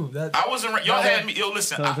so true. I wasn't. Y'all had me. Yo,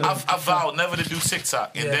 listen. I vowed never to do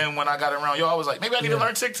TikTok, and then when I got around y'all, I was like, maybe I need to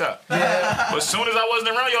learn TikTok. Yeah. But as soon as I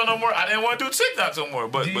wasn't around y'all no more, I didn't want to do TikTok no more.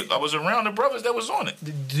 But I was around the brothers that was on it.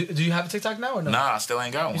 Do you have a TikTok now or no? Nah, I still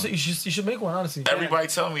ain't got one. You should make one, honestly. Everybody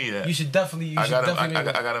tell me that. You should definitely. I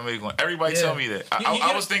gotta make one. Everybody tell me that.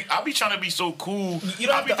 I was thinking. I be trying to be so cool.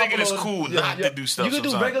 I be thinking it's cool not to do stuff. You could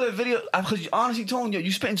do regular video because honestly, Tone,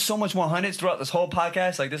 you spitting so much more hundreds throughout this whole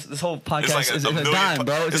podcast. Like this whole podcast is a dime,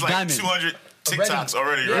 bro. It's a like diamond. 200 TikToks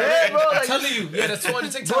already, right? Yeah, bro. I'm telling you, that's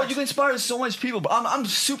 200 TikToks. Bro, you inspire so much people. But I'm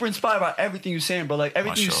super inspired by everything you're saying, bro. Like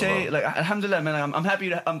everything you say, like alhamdulillah, man. I'm happy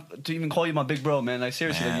to even call you my big bro, man. Like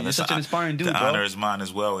seriously, man, you're such an inspiring dude, the bro. The honor is mine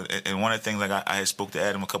as well. And one of the things, like I had spoke to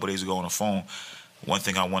Adam a couple days ago on the phone. One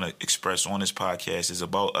thing I want to express on this podcast is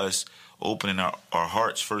about us opening our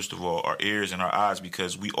hearts, first of all, our ears and our eyes,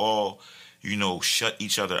 because we all, shut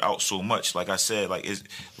each other out so much. Like I said, it's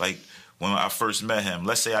like when I first met him,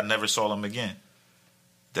 let's say I never saw him again.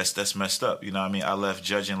 That's messed up. You know what I mean? I left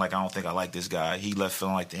judging like I don't think I like this guy. He left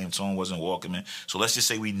feeling like the Tone wasn't welcome in. So let's just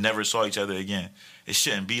say we never saw each other again. It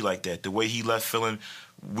shouldn't be like that. The way he left feeling,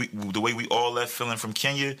 the way we all left feeling from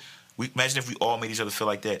Kenya, imagine if we all made each other feel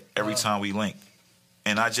like that every time we link.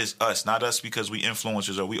 And not just us, not us because we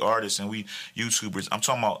influencers or we artists and we YouTubers. I'm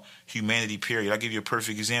talking about humanity, period. I'll give you a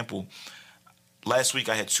perfect example. Last week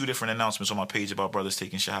I had 2 different announcements on my page about brothers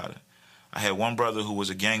taking Shahada. I had one brother who was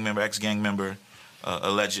a gang member, ex-gang member,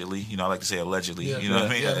 allegedly. I like to say allegedly. What I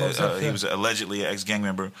mean? He was allegedly an ex-gang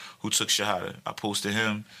member who took Shahada. I posted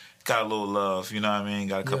him, got a little love, you know what I mean?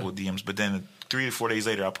 Got a couple of DMs. But then 3 to 4 days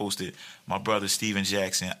later, I posted my brother Steven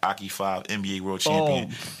Jackson, Aki 5, NBA world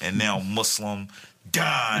champion, and now Muslim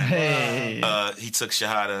Don. Hey. He took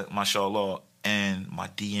Shahada, mashallah, and my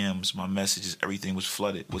DMs, my messages, everything was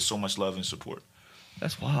flooded with so much love and support.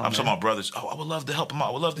 That's wild. I'm talking about brothers. I would love to help him out.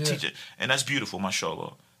 I would love to teach it. And that's beautiful,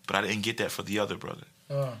 mashallah. But I didn't get that for the other brother.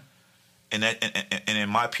 And in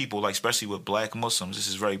my people, like especially with black Muslims, this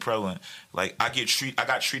is very prevalent. Like I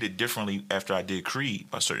got treated differently after I did Creed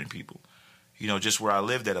by certain people. Just where I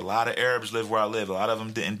lived at. A lot of Arabs live where I live. A lot of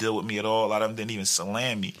them didn't deal with me at all. A lot of them didn't even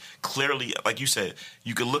salam me. Clearly, like you said,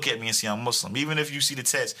 you could look at me and see I'm Muslim. Even if you see the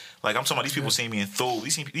tats, like I'm talking about these people seeing me in Thul.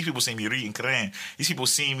 These people seeing me reading Quran. These people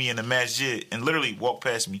seeing me in the masjid and literally walk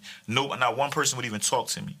past me. No, not one person would even talk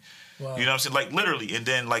to me. Wow. You know what I'm saying? Like literally. And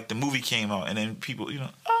then like the movie came out and then people,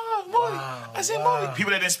 Maury. Wow, I said Maury.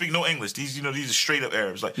 People that didn't speak no English. These are straight up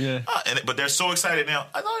Arabs. Like, but they're so excited now.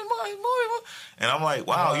 I know Maury. And I'm like,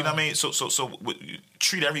 wow, you know what I mean? So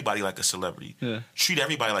treat everybody like a celebrity. Yeah. Treat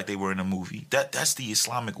everybody like they were in a movie. That's the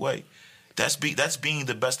Islamic way. That's being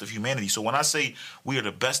the best of humanity. So when I say we are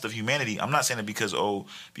the best of humanity, I'm not saying it because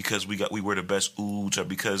we were the best oods or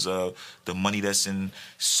because of the money that's in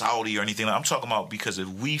Saudi or anything. I'm talking about because if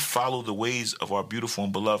we follow the ways of our beautiful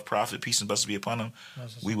and beloved Prophet, peace and blessings be upon him,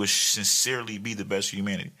 we would sincerely be the best of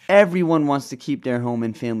humanity. Everyone wants to keep their home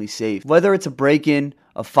and family safe. Whether it's a break-in,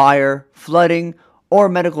 a fire, flooding, or a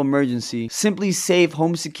medical emergency, Simply Safe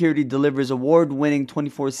Home Security delivers award-winning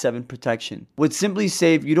 24/7 protection. With Simply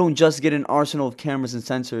Safe, you don't just get an arsenal of cameras and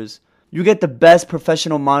sensors. You get the best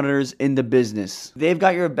professional monitors in the business. They've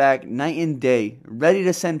got your back night and day, ready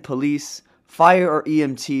to send police, fire, or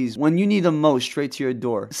EMTs when you need them most straight to your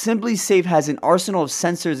door. Simply Safe has an arsenal of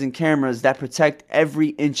sensors and cameras that protect every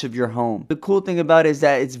inch of your home. The cool thing about it is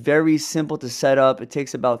that it's very simple to set up. It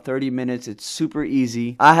takes about 30 minutes. It's super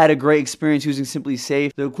easy. I had a great experience using Simply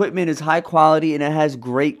Safe. The equipment is high quality and it has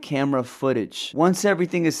great camera footage. Once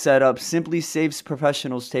everything is set up, Simply Safe's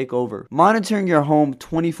professionals take over, monitoring your home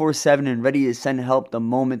 24/7 and ready to send help the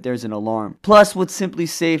moment there's an alarm. Plus, with Simply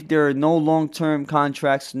Safe, there are no long-term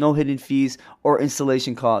contracts, no hidden fees, or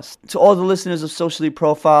installation costs. To all the listeners of Socially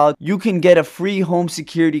Profiled, you can get a free home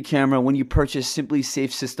security camera when you purchase Simply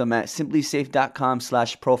Safe system at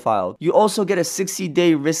simplysafe.com/profiled. You also get a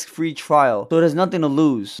 60-day risk-free trial, so there's nothing to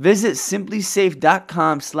lose. Visit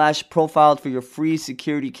simplysafe.com/profiled for your free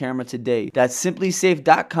security camera today. That's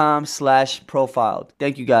simplysafe.com/profiled.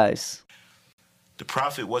 Thank you guys. The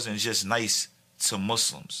Prophet wasn't just nice to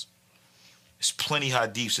Muslims. There's plenty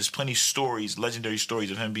hadiths, there's plenty stories, legendary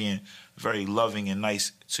stories of him being very loving and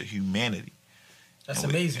nice to humanity. That's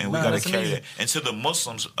amazing. And we got to carry that. And to the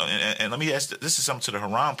Muslims, and let me ask, this is something to the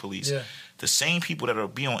Haram police. Yeah. The same people that are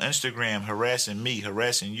be on Instagram harassing me,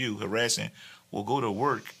 harassing you, will go to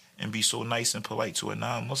work and be so nice and polite to a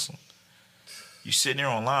non-Muslim. You sitting there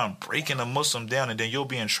online breaking a Muslim down, and then you'll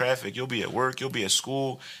be in traffic, you'll be at work, you'll be at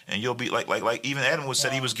school, and you'll be like even Adam was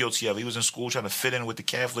said he was guilty of. He was in school trying to fit in with the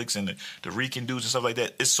Catholics and the Rican dudes and stuff like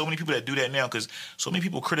that. There's so many people that do that now because so many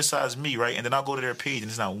people criticize me, right? And then I'll go to their page and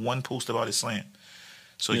there's not one post about Islam.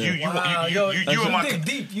 So you in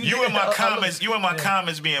my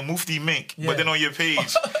comments being Mufti Mink, but then on your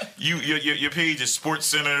page, your page is Sports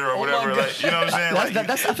Center or whatever. Like, you know what I'm saying? I feel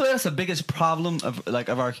like that's the biggest problem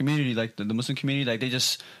of our community, like the Muslim community. Like they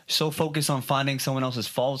just so focused on finding someone else's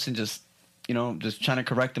faults and just just trying to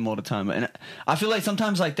correct them all the time. And I feel like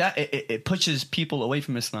sometimes like that it pushes people away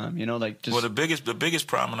from Islam. Well, the biggest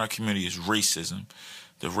problem in our community is racism.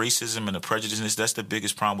 The racism and the prejudice, that's the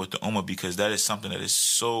biggest problem with the Ummah because that is something that is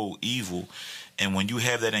so evil. And when you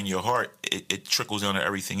have that in your heart, it trickles down to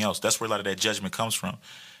everything else. That's where a lot of that judgment comes from.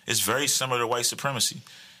 It's very similar to white supremacy.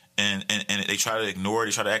 And they try to ignore it.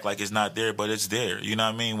 They try to act like it's not there, but it's there. You know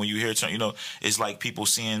what I mean? When you hear it, it's like people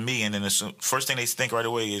seeing me, and then the first thing they think right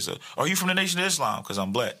away is, are you from the Nation of Islam? Because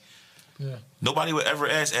I'm black. Yeah. Nobody would ever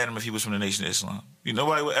ask Adam if he was from the Nation of Islam.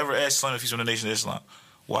 Nobody would ever ask Slim if he's from the Nation of Islam.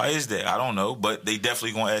 Why is that? I don't know, but they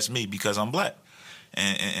definitely gonna ask me because I'm black,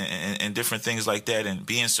 and different things like that, and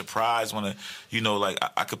being surprised when I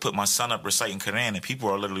could put my son up reciting Quran, and people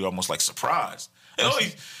are literally almost like surprised.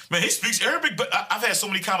 He speaks Arabic, but I've had so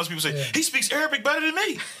many comments. People say he speaks Arabic better than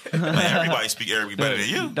me. Man, everybody speaks Arabic better than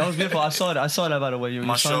you. That was beautiful. I saw that by the way.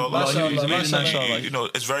 Mashallah.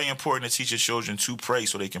 It's very important to teach your children to pray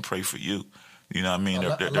so they can pray for you. You know what I mean?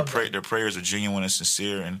 Their prayers are genuine and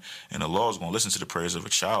sincere, and Allah is going to listen to the prayers of a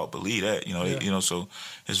child. Believe that, So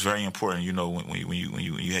it's very important. When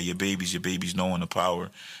you have your babies knowing the power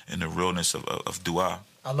and the realness of dua.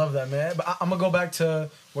 I love that, man. But I'm gonna go back to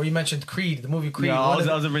where you mentioned Creed, the movie Creed. Yeah, I was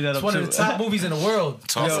gonna bring that up. It's one of the top movies in the world.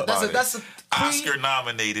 That's Oscar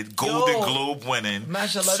nominated, Golden Globe winning,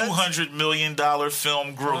 $200 million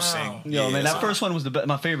film grossing. Wow. Man, that first one was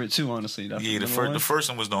my favorite too, honestly. The first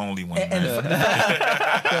one was the only one. The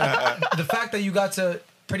fact that you got to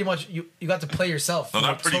pretty much you got to play yourself. No,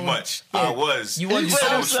 not pretty much. Yeah. I was. You were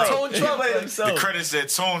Tone Trump. The credit said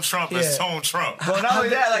Tone Trump is Tone Trump. But not only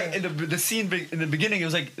that, like in the scene in the beginning, it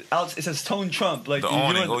was like it says Tone Trump. Like the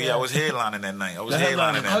awning. I was headlining that night. How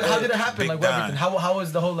did it happen? Like everything. How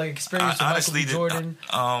was the whole experience with honestly, Michael B. Jordan?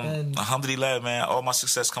 Alhamdulillah, man. All my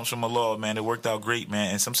success comes from Allah, man. It worked out great,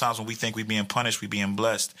 man. And sometimes when we think we're being punished, we're being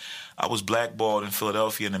blessed. I was blackballed in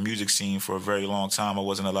Philadelphia in the music scene for a very long time. I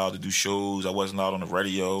wasn't allowed to do shows. I wasn't allowed on the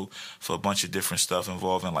radio for a bunch of different stuff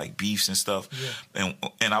involving like beefs and stuff. Yeah.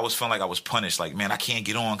 And I was feeling like I was punished. Like, man, I can't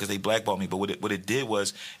get on because they blackballed me. But what it did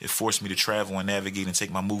was it forced me to travel and navigate and take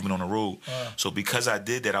my movement on the road. So because I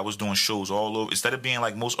did that, I was doing shows all over. Instead of being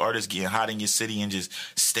like most artists getting hot in your city and just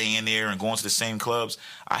staying there and going to the same clubs,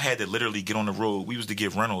 I had to literally get on the road. We used to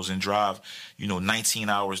get rentals and drive, 19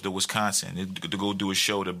 hours to Wisconsin to go do a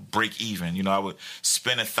show to break even. I would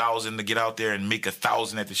spend $1,000 to get out there and make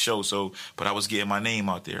 $1,000 at the show. But I was getting my name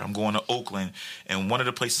out there. I'm going to Oakland, and one of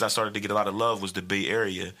the places I started to get a lot of love was the Bay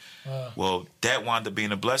Area. Well, that wound up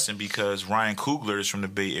being a blessing because Ryan Coogler is from the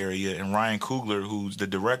Bay Area, and Ryan Coogler, who's the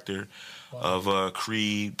director of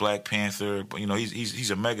Creed, Black Panther,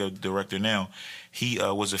 he's a mega director now. He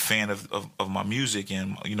was a fan of my music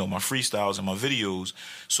and my freestyles and my videos.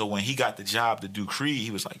 So when he got the job to do Creed,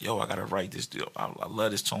 he was like, "Yo, I gotta write this deal. I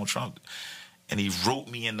love this Tone Trump." And he wrote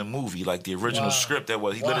me in the movie, like the original script. He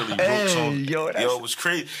literally wrote Tone. Yo, it was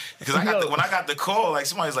crazy because when I got the call, like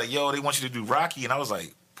somebody's like, "Yo, they want you to do Rocky," and I was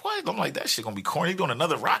like, what? I'm like, that shit gonna be corny. He doing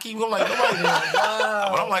another Rocky? I'm like, nobody.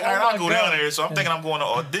 But I'm like, all right, I'll go down there. So I'm thinking I'm going to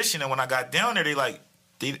audition. And when I got down there,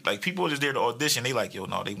 they people were just there to audition. They like, yo,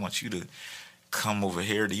 no, they want you to come over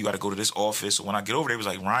here. You got to go to this office. So when I get over there, it was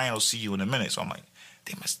like, Ryan will see you in a minute. So I'm like,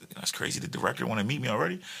 damn, that's crazy. The director want to meet me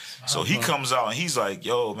already. So he comes out and he's like,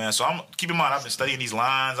 yo, man. So keep in mind, I've been studying these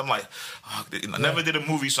lines. I'm like, oh, I never did a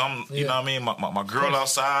movie. So you know what I mean? My girl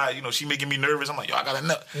outside, you know, she making me nervous. I'm like, yo, I got to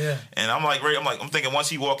know. Yeah. And I'm like, I'm thinking once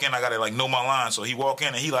he walk in, I got to like know my lines. So he walk in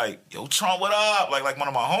and he like, yo, Trump, what up? Like one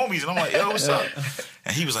of my homies. And I'm like, yo, what's up?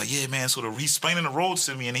 And he was like, yeah, man. So he's explaining the roads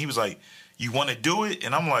to me. And he was like, you want to do it?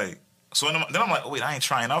 And I'm like, so then I'm like, oh, wait, I ain't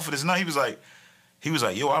trying out for this. No, he was like,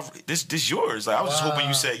 yo, this yours. Like I was just hoping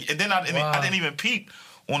you said. And then I didn't even peep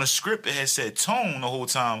on the script. It had said Tone the whole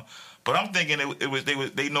time. But I'm thinking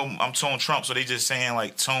they know I'm Tone Trump, so they just saying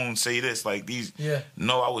like Tone say this like these. Yeah.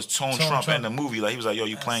 No, I was Tone Trump in the movie. Like he was like, yo,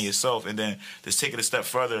 you playing yourself. And then just take it a step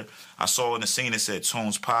further. I saw in the scene it said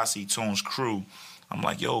Tone's posse, Tone's crew. I'm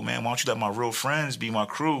like, yo, man, why don't you let my real friends be my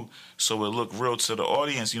crew so it look real to the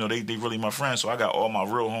audience? You know, they really my friends. So I got all my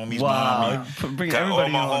real homies behind me. Got all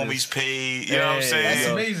my homies paid. You know what I'm saying? That's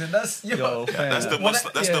amazing.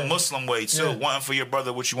 That's the Muslim way, too. Yeah. Wanting for your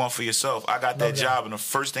brother what you want for yourself. I got that job, and the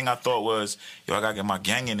first thing I thought was, yo, I got to get my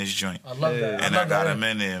gang in this joint. I love that. And I got him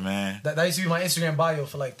in there, man. That used to be my Instagram bio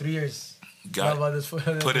for like 3 years.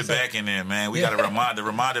 Put it back in there, man. We got to remind. The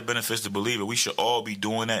reminder benefits the believer. We should all be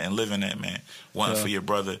doing that and living that, man. Wanting for your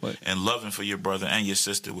brother and loving for your brother and your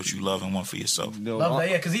sister what you love and want for yourself. Love that,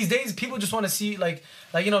 yeah. Because these days people just want to see like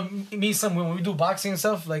you know me. When we do boxing and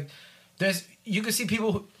stuff, like you can see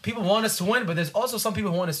people want us to win, but there's also some people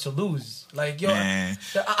who want us to lose. Like yo, man,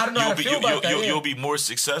 I don't know how to feel about that. You'll be more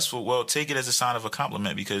successful. Well, take it as a sign of a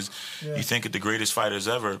compliment because you think of the greatest fighters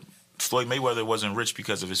ever. Floyd Mayweather wasn't rich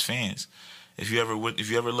because of his fans. If you ever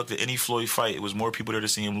looked at any Floyd fight, it was more people there to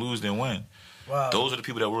see him lose than win. Wow. Those are the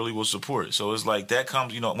people that really will support. So it's like that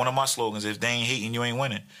comes, you know, one of my slogans, if they ain't hating, you ain't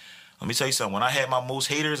winning. Let me tell you something. When I had my most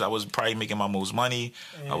haters, I was probably making my most money.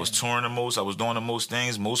 I was touring the most. I was doing the most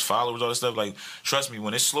things, most followers, all that stuff. Like, trust me,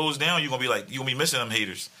 when it slows down, you're going to be missing them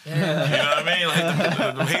haters. Yeah. You know what I mean?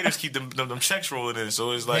 Like, them haters keep them checks rolling in. So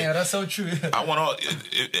it's like... Yeah, that's so true. I want all...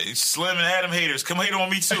 Slim and Adam haters, come hate on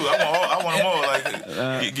me, too. I want them all.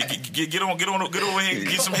 Like, get over here,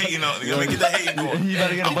 get some hating on. Get that hating going. You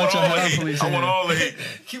better get a bunch of haram police. I want all the hate.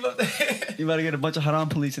 Keep up the hate. You better get a bunch of haram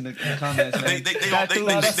police in the comments, man.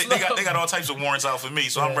 They got all types of warrants out for me,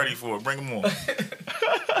 so I'm ready for it. Bring them on.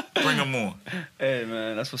 Bring them on. Hey,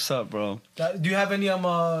 man, that's what's up, bro. Do you have any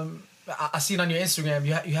I see it on your Instagram.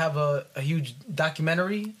 You have a huge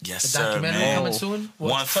documentary. Yes, documentary sir, coming soon.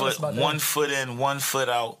 One foot in, 1 foot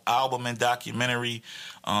out album and documentary.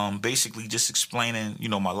 Basically, just explaining, you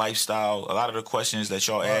know, my lifestyle. A lot of the questions that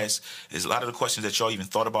y'all ask is a lot of the questions that y'all even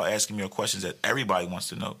thought about asking me are questions that everybody wants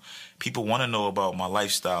to know. People want to know about my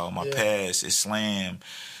lifestyle, my past, Islam,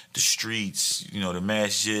 the streets, you know, the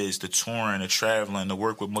masjids, the touring, the traveling, the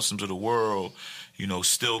work with Muslims of the world, you know,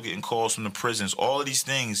 still getting calls from the prisons. All of these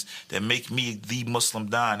things that make me the Muslim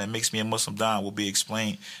Don, that makes me a Muslim Don, will be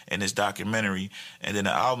explained in this documentary. And then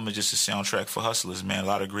the album is just a soundtrack for hustlers, man. A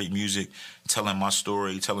lot of great music, telling my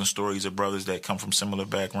story, telling stories of brothers that come from similar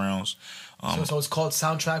backgrounds. So it's called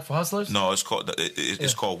Soundtrack for Hustlers? No, it's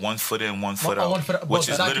called 1 Foot In, 1 Foot Out. 1 Foot Out. Both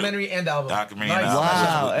the documentary and the album. Documentary and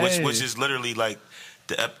album. Which is literally like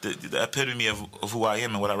the epitome of who I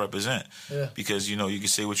am and what I represent. Yeah. Because, you know, you can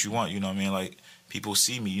say what you want, you know what I mean? Like, people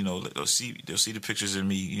see me, you know, they'll see the pictures of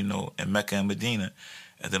me, you know, in Mecca and Medina,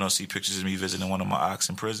 and then they'll see pictures of me visiting one of my ox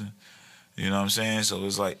in prison. You know what I'm saying? So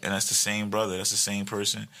it's like, and that's the same brother, that's the same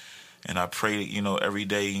person. And I pray, you know, every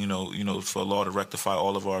day, you know, for Allah to rectify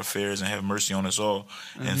all of our affairs and have mercy on us all.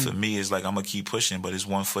 Mm-hmm. And for me, it's like I'm gonna keep pushing, but it's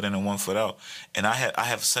 1 foot in and 1 foot out. And I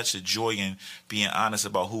have such a joy in being honest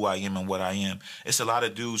about who I am and what I am. It's a lot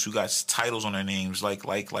of dudes who got titles on their names, like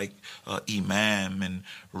imam and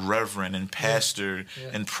reverend and pastor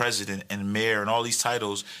and president and mayor and all these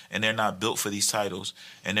titles, and they're not built for these titles,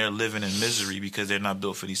 and they're living in misery because they're not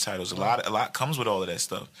built for these titles. A lot comes with all of that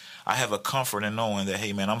stuff. I have a comfort in knowing that,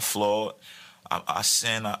 hey, man, I'm flawed. I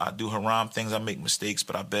sin. I do haram things. I make mistakes,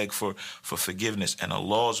 but I beg for forgiveness. And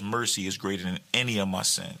Allah's mercy is greater than any of my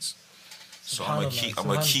sins. So I'm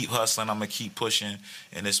gonna keep hustling. I'm gonna keep pushing,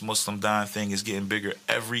 and this Muslim dying thing is getting bigger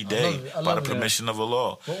every day by the permission of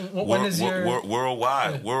Allah. When is your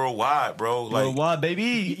worldwide, bro? Like worldwide,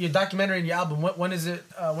 baby. Your documentary and your album. When is it?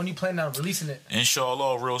 When you plan on releasing it?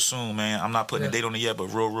 Inshallah, real soon, man. I'm not putting a date on it yet, but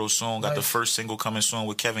real soon. Got the first single coming soon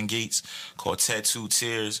with Kevin Gates called "Tattooed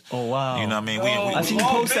Tears." Oh wow! You know what I mean? I seen you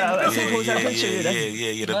post that.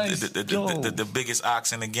 The biggest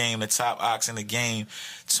ox in the game, the top ox in the game,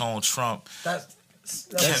 Tone Trump. That's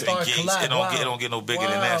Kevin Gates. It don't get no bigger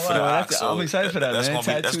than that for the ox. So I'm excited for that, that's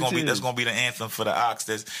man. That's gonna be the anthem for the ox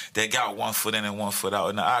that got 1 foot in and 1 foot out,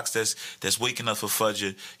 and the ox that's waking up for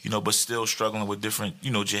Fajr, but still struggling with different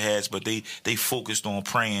jihads, but they focused on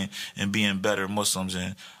praying and being better Muslims,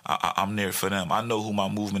 and I'm there for them. I know who my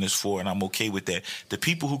movement is for, and I'm okay with that. The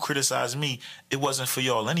people who criticize me, it wasn't for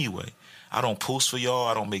y'all anyway. I don't post for y'all.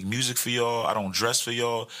 I don't make music for y'all. I don't dress for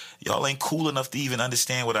y'all. Y'all ain't cool enough to even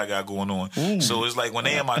understand what I got going on. Ooh. So it's like when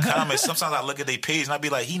they in my comments, sometimes I look at their page and I be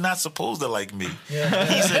like, he not supposed to like me. Yeah.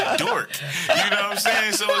 He's a dork. You know what I'm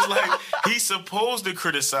saying? So it's like he's supposed to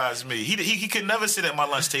criticize me. He could never sit at my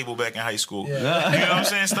lunch table back in high school. Yeah. You know what I'm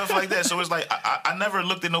saying? Stuff like that. So it's like I never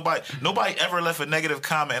looked at nobody. Nobody ever left a negative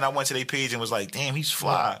comment and I went to their page and was like, damn, he's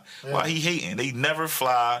fly. Yeah. Why he hating? They never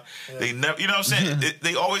fly. Yeah. They never. You know what I'm saying?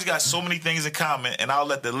 They always got so many things in common, and I'll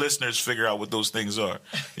let the listeners figure out what those things are.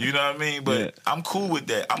 You know what I mean? But I'm cool with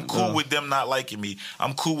that. I'm cool with them not liking me.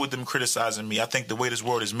 I'm cool with them criticizing me. I think the way this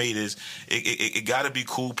world is made is it got to be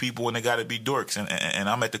cool people and it got to be dorks, and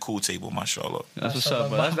I'm at the cool table, mashallah. That's what's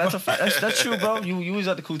up, bro. That's a fact. That's true, bro. You always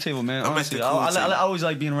at the cool table, man. Honestly, I always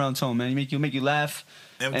like being around Tone, man. You make you laugh.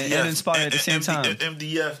 MDF, and inspire at the same time.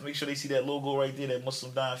 MDF, make sure they see that logo right there, that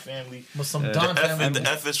Muslim Don family. Muslim Don family. The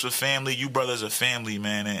F is for family. You brothers are family,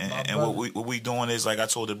 man. And what we doing is, like I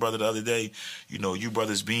told the brother the other day, you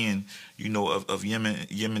brothers being, of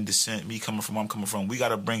Yemen descent, I'm coming from.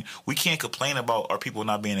 We can't complain about our people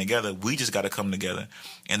not being together. We just got to come together.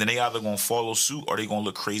 And then they either going to follow suit or they going to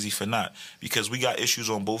look crazy for not. Because we got issues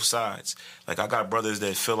on both sides. Like, I got brothers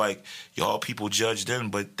that feel like y'all people judge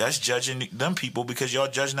them, but that's judging them people because y'all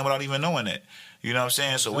judging them without even knowing it. You know what I'm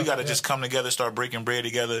saying? So we got to just come together, start breaking bread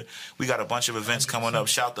together. We got a bunch of events coming up.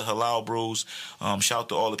 Shout to Halal Bros. Shout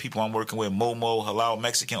to all the people I'm working with. Momo, Halal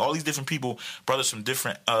Mexican, all these different people, brothers from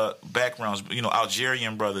different backgrounds.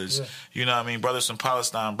 Algerian brothers. Yeah. You know what I mean? Brothers from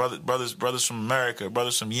Palestine, brothers from America,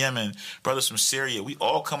 brothers from Yemen, brothers from Syria. We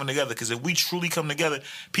all coming together because if we truly come together,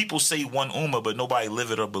 people say one ummah, but nobody live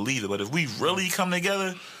it or believe it. But if we really come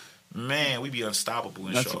together, man, we be unstoppable,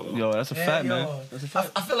 inshallah. That's a fact, man. That's a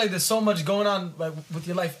fact. I feel like there's so much going on like with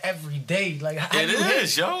your life every day. Like it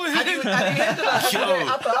is, yo. How do you handle that?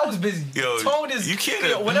 I thought I was busy. Tone is. You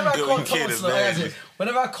can't. Whenever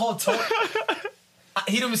I call Tone,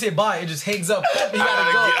 he don't even say bye. It just hangs up. He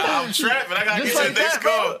gotta go. I'm trapping. I gotta get to the next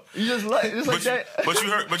call. You just like that.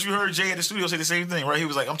 But you heard Jay at the studio say the same thing, right? He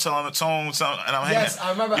was like, "I'm telling the Tone something," and I'm hanging. Yes,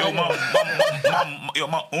 I remember.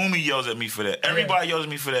 My Umi yells at me for that. Everybody yells at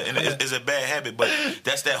me for that, and it's a bad habit. But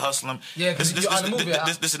that's that hustling. Yeah, this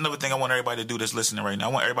is another thing I want everybody to do that's listening right now.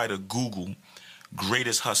 I want everybody to Google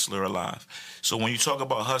greatest hustler alive. So when you talk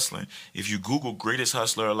about hustling, if you Google greatest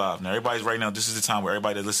hustler alive, now everybody's right now, this is the time where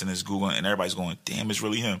everybody that's listening is Googling and everybody's going, damn, it's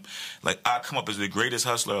really him. Like, I come up as the greatest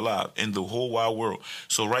hustler alive in the whole wide world.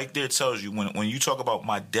 So right there tells you, when you talk about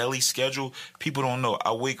my daily schedule, people don't know.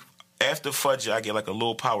 I wake after Fajr, I get like a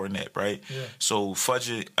little power nap, right? Yeah. So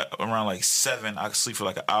Fajr, around like 7, I sleep for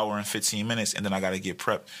like an hour and 15 minutes, and then I got to get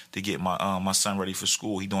prepped to get my son ready for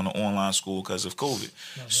school. He doing the online school because of COVID.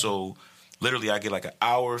 Okay. So literally, I get like an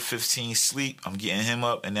hour, 15 sleep. I'm getting him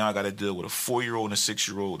up, and now I got to deal with a 4-year-old and a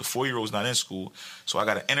 6-year-old. The 4-year-old's not in school, so I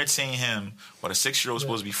got to entertain him while the 6-year-old's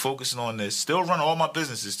supposed to be focusing on this. Still run all my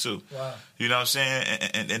businesses too. Wow. You know what I'm saying?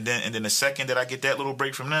 And then the second that I get that little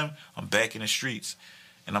break from them, I'm back in the streets.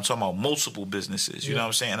 And I'm talking about multiple businesses. You know what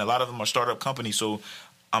I'm saying? And a lot of them are startup companies, so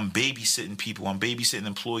I'm babysitting people. I'm babysitting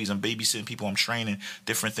employees. I'm babysitting people. I'm training,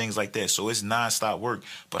 different things like that. So it's nonstop work.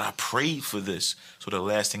 But I prayed for this. So the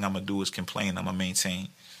last thing I'm going to do is complain. I'm going to maintain.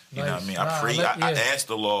 You know what I mean? I pray. I ask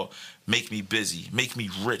the law, make me busy, make me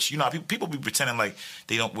rich. You know, people be pretending like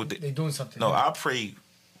they don't. They're doing something. No, I pray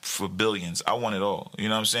for billions. I want it all. You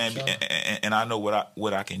know what I'm saying? Sure. And I know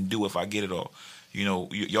what I can do if I get it all. You know,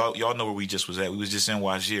 y'all know where we just was at. We was just in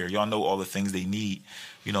Wajir. Y'all know all the things they need.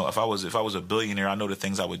 You know, if I was a billionaire, I know the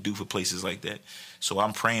things I would do for places like that. So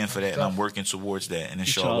I'm praying for that, and I'm working towards that. And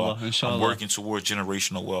inshallah, I'm working towards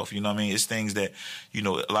generational wealth. You know what I mean? It's things that, you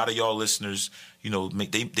know, a lot of y'all listeners, you know,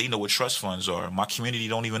 they know what trust funds are. My community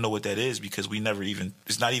don't even know what that is because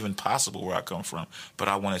it's not even possible where I come from. But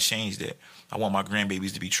I want to change that. I want my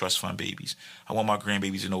grandbabies to be trust fund babies. I want my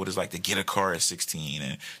grandbabies to know what it's like to get a car at 16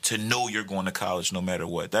 and to know you're going to college no matter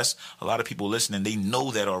what. That's a lot of people listening. They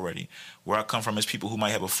know that already. Where I come from is people who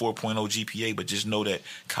might have a 4.0 GPA, but just know that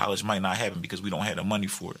college might not happen because we don't have the money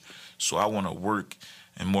for it. So I want to work,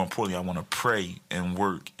 and more importantly, I want to pray and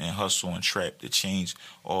work and hustle and trap to change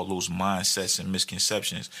all those mindsets and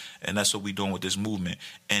misconceptions. And that's what we're doing with this movement.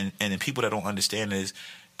 And the people that don't understand is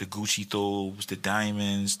the Gucci thobes, the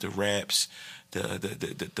diamonds, the raps,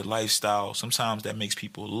 the lifestyle. Sometimes that makes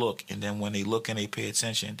people look, and then when they look and they pay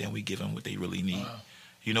attention, then we give them what they really need. Wow.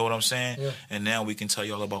 You know what I'm saying? Yeah. And now we can tell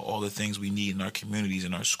y'all about all the things we need in our communities,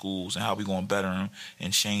 in our schools, and how we're going to better them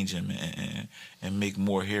and change them and make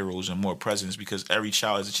more heroes and more presidents, because every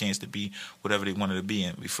child has a chance to be whatever they wanted to be.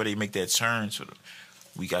 And before they make that turn,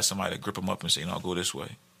 we got somebody to grip them up and say, no, go this way.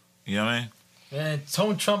 You know what I mean? Man,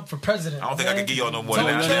 Tone Trump for president. I don't think I can give y'all no more than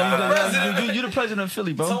that. You're the president of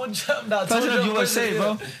Philly, bro. Tone Trump, president of USA,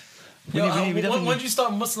 bro. Yo, when you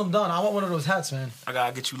start Muslim Don, I want one of those hats, man. I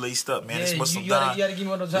gotta get you laced up, man. Yeah, this Muslim you Don. gotta give me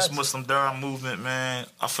one of those hats. This Muslim Don movement, man.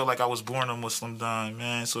 I feel like I was born a Muslim Don,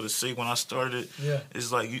 man. So to say when I started,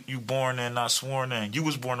 it's like you born and not sworn in. You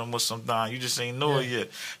was born a Muslim Don. You just ain't know it yet.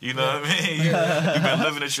 You know what I mean? You've been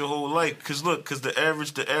living it your whole life. Cause look, the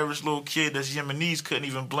average little kid that's Yemenis couldn't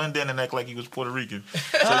even blend in and act like he was Puerto Rican.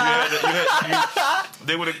 So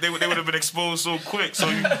they would have been exposed so quick. So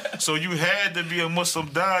you had to be a Muslim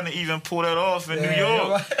Don to even pull that off in New York.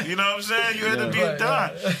 Right. You know what I'm saying? You had to be a Don.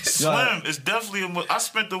 Slim is definitely I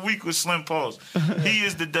spent the week with Slim Pause. He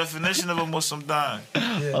is the definition of a Muslim Don.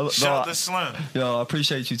 Shout out to Slim. Yo, I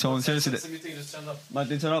appreciate you, Tone. Seriously. My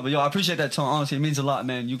thing turned up. But yo, I appreciate that, Tone. Honestly, it means a lot,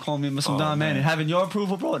 man. You call me Muslim Don, man, and having your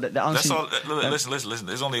approval, bro. Honestly, that's all. Listen.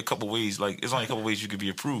 There's only a couple ways. You could be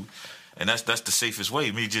approved. And that's the safest way.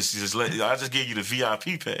 I just gave you the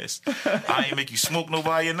VIP pass. I ain't make you smoke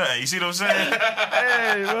nobody or nothing. You see what I'm saying?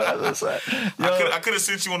 Hey, bro, listen. I could have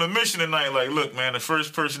sent you on a mission tonight. Like, look, man, the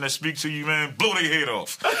first person that speaks to you, man, blow their head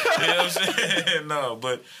off. You know what I'm saying? No,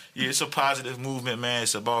 but yeah, it's a positive movement, man.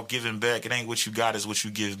 It's about giving back. It ain't what you got, it's what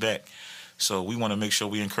you give back. So we want to make sure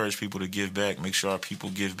we encourage people to give back, make sure our people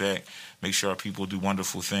give back, make sure our people do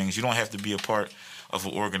wonderful things. You don't have to be a part of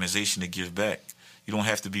an organization to give back. You don't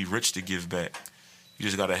have to be rich to give back. You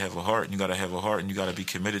just got to have a heart, and you got to have a heart, and you got to be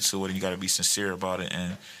committed to it, and you got to be sincere about it.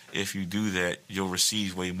 And if you do that, you'll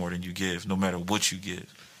receive way more than you give, no matter what you give.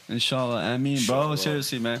 Inshallah. I mean, bro,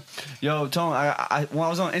 seriously, man. Yo, Tone, when I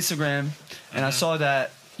was on Instagram, and I saw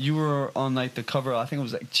that you were on, like, the cover, I think it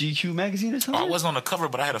was, like, GQ magazine or something? I wasn't on the cover,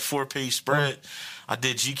 but I had a 4-page spread. I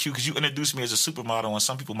did GQ because you introduced me as a supermodel, and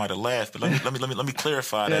some people might have laughed. But let me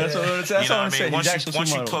clarify that. That's what I'm saying.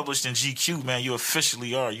 Once you published in GQ, man, you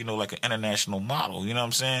officially are, like an international model. You know what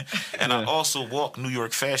I'm saying? And I also walk New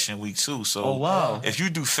York Fashion Week too. So if you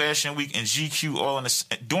do Fashion Week and GQ all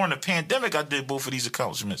during the pandemic, I did both of these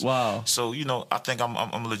accomplishments. Wow. So I think I'm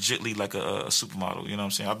legitly like a supermodel. You know what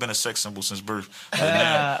I'm saying? I've been a sex symbol since birth, but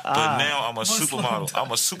now I'm a supermodel.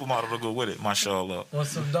 I'm a supermodel to go with it. Mashallah.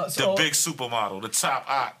 The big supermodel. The top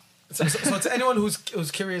eye. So to anyone who's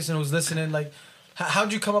curious and who's listening, like,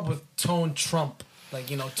 how'd you come up with Tone Trump? Like,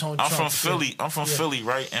 Tone Trump. I'm from Philly. I'm from Philly,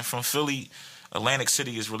 right? And from Philly, Atlantic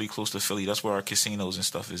City is really close to Philly. That's where our casinos and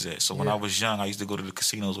stuff is at. So when I was young, I used to go to the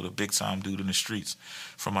casinos with a big time dude in the streets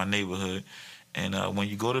from my neighborhood. And when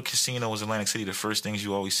you go to casinos in Atlantic City, the first things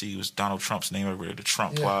you always see was Donald Trump's name everywhere. The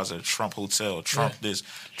Trump Plaza, the Trump Hotel, Trump this,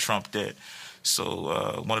 Trump that.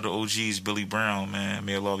 So one of the OGs, Billy Brown, man,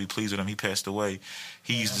 may Allah be pleased with him. He passed away.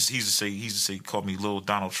 He used to say, called me Little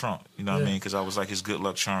Donald Trump. You know what I mean? Because I was like his good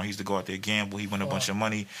luck charm. He used to go out there gamble. He won a bunch of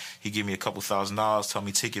money. He gave me a couple $1,000, tell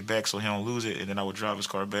me take it back so he don't lose it, and then I would drive his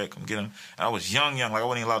car back and get him. And I was young, like I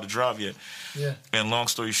wasn't even allowed to drive yet. Yeah. And long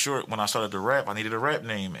story short, when I started to rap, I needed a rap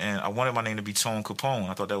name, and I wanted my name to be Tone Capone.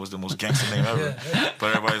 I thought that was the most gangster name ever.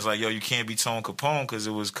 But everybody's like, yo, you can't be Tone Capone because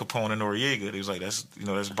it was Capone and Noriega. They was like, that's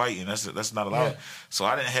biting. That's not allowed. So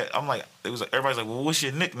I didn't have. I'm like, it was like everybody's like, well, what's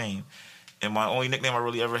your nickname? And my only nickname I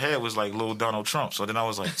really ever had was like Lil Donald Trump. So then I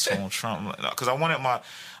was like, Tone Trump. Because I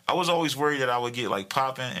was always worried that I would get like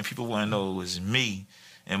popping and people wouldn't know it was me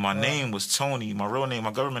And my name was Tony. My real name,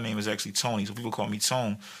 my government name is actually Tony. So people call me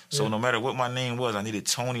Tone. So no matter what my name was, I needed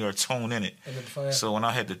Tony or Tone in it. So when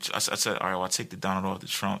I had I said, all right, well, I'll take the Donald off the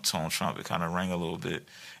Trump, Tone Trump. It kind of rang a little bit.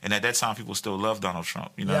 And at that time, people still loved Donald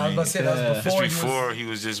Trump. You know what I mean? I was going to say, that was before he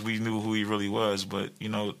was just, we knew who he really was. But, you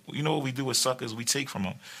know what we do with suckers? We take from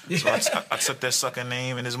them. So I took that sucker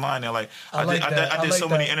name in his mind. And I did so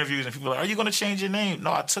many interviews, and people were like, are you going to change your name?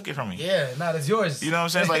 No, I took it from him. Yeah, nah, that's yours. You know what I'm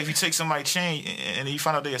saying? It's like if you take somebody's chain and you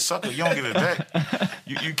find out they're a sucker, you don't give it back.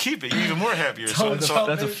 You keep it. You're even more happier. So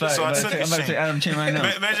that's a fact. So I took his chain. I'm about to take Adam chain right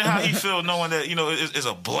now. Imagine how he feel knowing that, is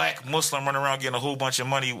a black Muslim running around getting a whole bunch of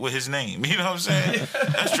money with his name. You know what I'm saying?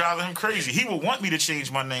 That's driving him crazy. He would want me to change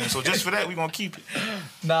my name. So just for that, we're going to keep it.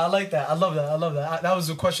 Nah, I like that. I love that. That was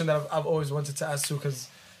a question that I've always wanted to ask too, because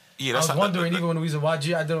I was wondering even when we was in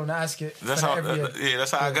YG, I didn't ask it. That's how I got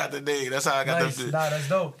the name. That's how I got that's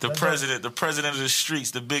dope. The president of the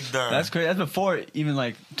streets, the big dog. That's crazy. That's before even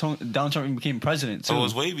like Donald Trump became president too. Oh, it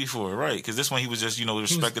was way before, right? Because this one he was just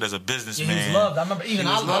respected as a businessman. Yeah, he was loved. I remember even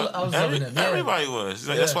I was loving him. Yeah. Everybody was.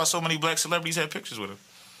 That's why so many black celebrities had pictures with him.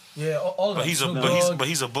 Yeah, all of them. But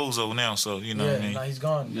he's a bozo now, so you know what I mean. Nah, he's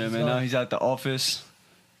gone. Yeah, man. Now he's out the office.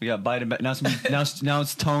 We got Biden back. Now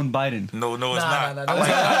it's Tone Biden. No, it's not.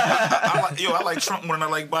 I like Trump more than I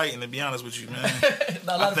like Biden, to be honest with you, man.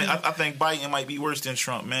 I think Biden might be worse than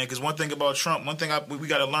Trump, man. Because one thing about Trump, we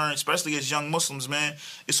got to learn, especially as young Muslims, man,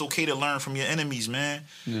 it's okay to learn from your enemies, man.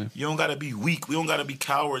 Yeah. You don't got to be weak. We don't got to be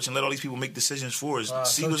cowards and let all these people make decisions for us.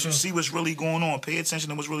 See what's really going on. Pay attention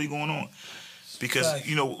to what's really going on. Because,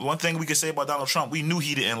 one thing we could say about Donald Trump, we knew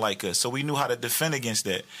he didn't like us, so we knew how to defend against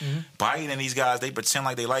that. Mm-hmm. Biden and these guys, they pretend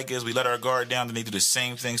like they like us. We let our guard down, then they do the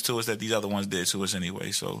same things to us that these other ones did to us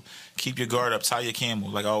anyway. So keep your guard up, tie your camel.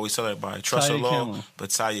 Like I always tell everybody, trust the law, but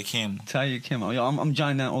tie your camel. Tie your camel. Yo, I'm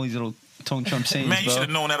jotting down all these little Tone Trump sayings, man, you should have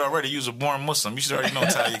known that already. You was a born Muslim. You should already know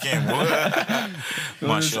tie your camel.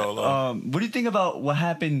 Mashallah. What do you think about what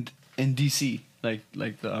happened in D.C.? Like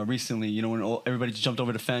recently, when everybody just jumped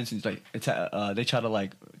over the fence and they try to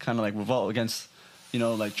kind of revolt against,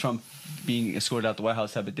 Trump being escorted out the White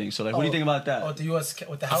House type of thing. So what do you think about that? Oh, the U.S.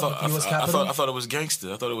 with the House, the U.S. Capitol. I thought it was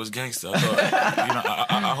gangster.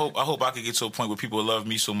 I hope I could get to a point where people love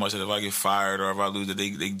me so much that if I get fired or if I lose, that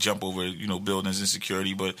they jump over buildings and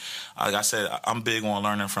security. But like I said, I'm big on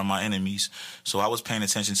learning from my enemies. So I was paying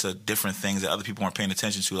attention to different things that other people weren't paying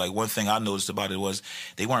attention to. Like one thing I noticed about it was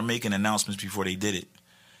they weren't making announcements before they did it.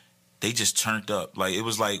 They just turned up. Like it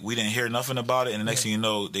was like we didn't hear nothing about it, and the next thing you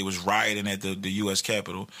know, they was rioting at the U.S.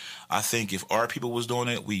 Capitol. I think if our people was doing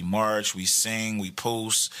it, we march, we sing, we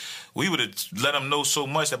post, we would have let them know so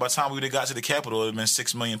much that by the time we would have got to the Capitol, it would have been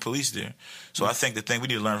 6 million police there. So I think the thing we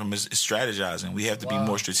need to learn from is strategizing. We have to be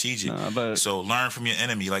more strategic. So learn from your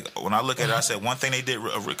enemy. Like when I look at it, I said one thing they did,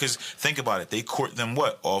 because think about it, they caught them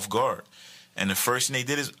off guard. And the first thing they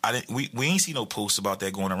did is we ain't see no posts about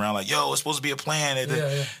that going around like, yo, it's supposed to be a plan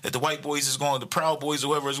that the white boys is going, the Proud Boys or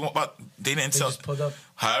whoever is going. But they didn't tell. Just pulled up.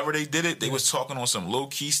 However they did it, they was talking on some low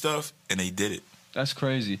key stuff, and they did it. That's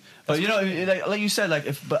crazy. But like you said,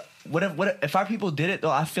 if our people did it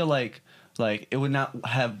though, I feel like it would not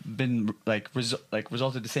have been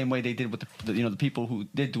resulted the same way they did with the people who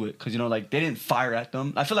did do it, because they didn't fire at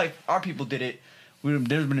them. I feel like our people did it.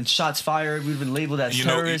 There'd have been shots fired. We'd have been labeled as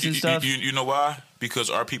terrorists and stuff. You know why?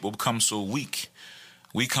 Because our people become so weak.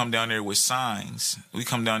 We come down there with signs. We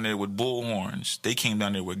come down there with bullhorns. They came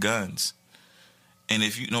down there with guns. And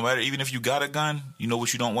even if you got a gun, you know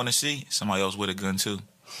what you don't want to see? Somebody else with a gun too.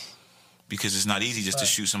 Because it's not easy just to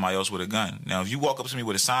shoot somebody else with a gun. Now, if you walk up to me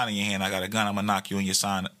with a sign in your hand, I got a gun, I'm going to knock you and your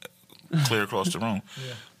sign clear across the room.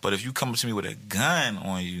 Yeah. But if you come up to me with a gun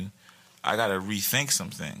on you, I got to rethink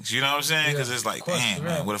some things. You know what I'm saying? Because it's like, damn,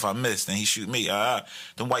 man, what if I miss? Then he shoot me.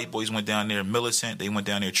 Them white boys went down there militant. They went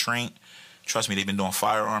down there trained. Trust me, they've been doing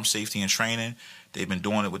firearm safety and training. They've been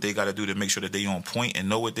doing what they got to do to make sure that they on point and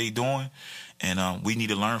know what they doing. And we need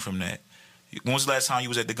to learn from that. When was the last time you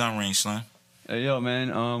was at the gun range, Slim? Hey, yo, man.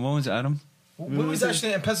 When was it, Adam? We was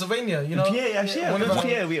actually in Pennsylvania, Yeah.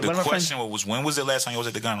 The question was, when was the last time you was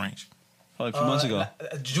at the gun range? Like a few months ago.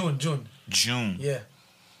 June. Yeah.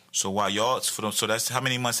 So while y'all, so that's how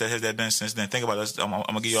many months has that been since then? Think about it. I'm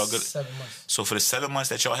gonna give y'all a good 7 months. So for the 7 months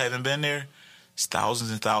that y'all haven't been there, it's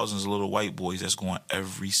thousands and thousands of little white boys that's going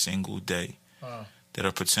every single day that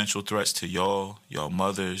are potential threats to y'all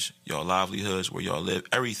mothers, y'all livelihoods, where y'all live,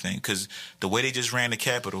 everything. Because the way they just ran the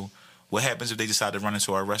Capitol, what happens if they decide to run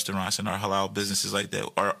into our restaurants and our halal businesses like that?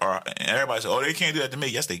 And everybody says, oh, they can't do that to me.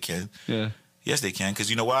 Yes, they can. Yeah. Yes, they can. Because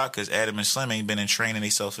you know why? Because Adam and Slim ain't been in training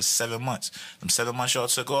themselves for 7 months. Them 7 months y'all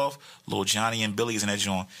took off, little Johnny and Billy is in that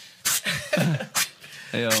joint.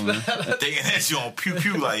 Hey, yo, man. They can hit you on pew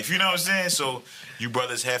pew life. You know what I'm saying? So you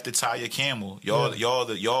brothers have to tie your camel. Y'all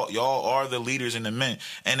are the leaders and the men.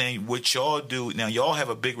 And then what y'all do now, y'all have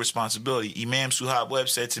a big responsibility. Imam Suhaib Webb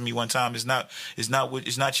said to me one time, it's not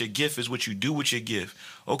your gift, it's what you do with your gift.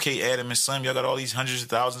 Okay, Adam and Slim, y'all got all these hundreds of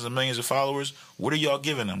thousands of millions of followers. What are y'all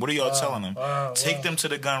giving them? What are y'all telling them? Take them to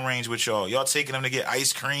the gun range with y'all. Y'all taking them to get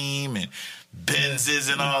ice cream and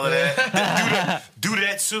Benzes and all of that. Do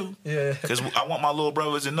that too. Yeah. Because I want my little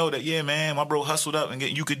brothers to know that, yeah, man, my bro hustled up and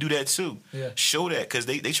you could do that too. Yeah. Show that, because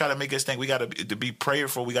they try to make us think we got to be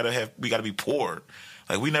prayerful. We got to be poor.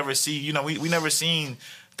 Like we never see, we never seen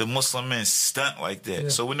the Muslim men stunt like that. Yeah.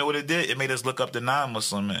 So we know what it did. It made us look up the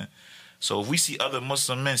non-Muslim men. So if we see other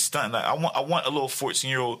Muslim men stunting, like I want a little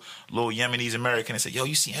 14-year-old little Yemenis American to say, yo,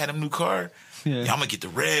 you see Adam new car? Yeah, I'm gonna get the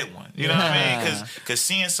red one. You know what I mean? Because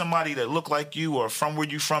seeing somebody that look like you or from where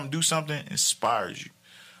you from do something inspires you.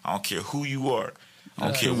 I don't care who you are. I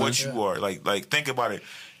don't care what you are. Like think about it.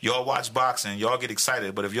 Y'all watch boxing, y'all get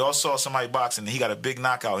excited. But if y'all saw somebody boxing and he got a big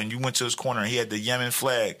knockout and you went to his corner and he had the Yemen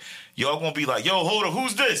flag, y'all gonna be like, yo, hold up,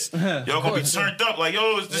 who's this? Y'all gonna be turned up like,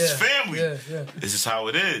 yo, this is family. This is how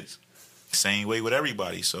it is. Same way with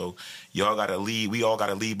everybody. So y'all gotta lead. We all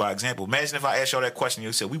gotta lead by example. Imagine if I asked y'all that question,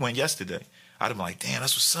 you said we went yesterday. I'd have been like, damn,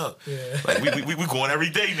 that's what's up. Yeah. Like we going every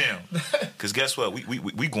day now. Because guess what?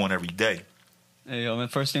 We going every day. Hey, yo, man,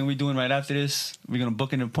 first thing we doing right after this, we're going to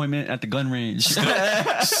book an appointment at the gun range.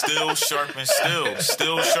 Still sharp and still.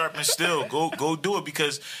 Still sharp and still. Go do it,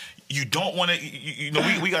 because you don't want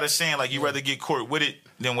to, we got a saying, like, you rather get caught with it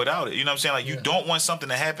than without it. You know what I'm saying? Like, you don't want something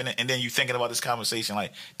to happen, and then you thinking about this conversation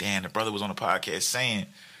like, damn, the brother was on the podcast saying,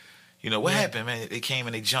 what happened, man? They came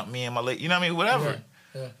and they jumped me in my leg. You know what I mean? Whatever.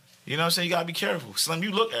 Yeah. You know what I'm saying? You gotta be careful. Slim,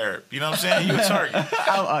 you look Arab. You know what I'm saying? You a target. You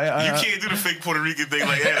can't do the fake Puerto Rican thing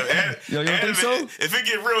like Adam. Yo, you don't think so? If it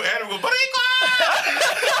get real, Adam go, Boricua!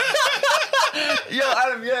 Yo,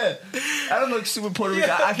 Adam, yeah. Adam looks super Puerto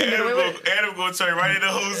Rican. I can't get away with it. Adam gonna turn right into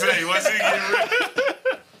Jose once he get real.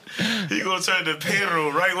 He gonna turn to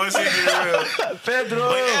Pedro right once he get real. Pedro.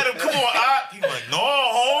 Like, Adam, come on, He like, no,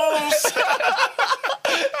 Holmes.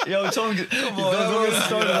 Yo, told him, come on, don't get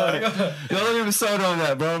started on it. Yo, don't get me started on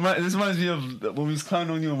that, bro. This reminds me of when we was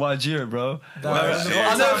clowning on you in Wajir, bro.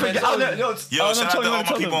 I'll never forget. Yo, shout out to all my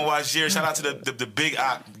people in Wajir. Shout out to the big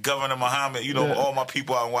Governor Muhammad. All my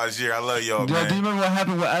people out in Wajir. I love y'all, man. Do you remember what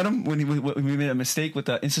happened with Adam when we made a mistake with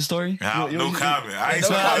the Insta story? No comment. I ain't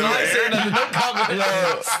saying nothing. No comment.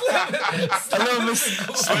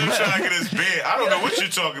 Slim trying to get his bed. I don't know what you're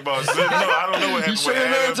talking about, Slim. No, I don't know what happened with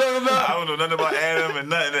Adam. I don't know nothing about Adam and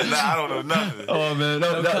nothing. I don't know nothing. Oh man,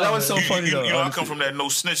 that was so funny though. I come from that no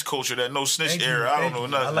snitch culture, that no snitch era. I don't know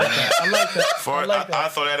nothing. I like that. I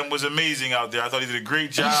thought Adam was amazing out there. I thought he did a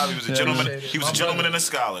great job. He was a gentleman. He was a gentleman and a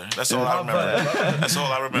scholar. That's all I remember. That's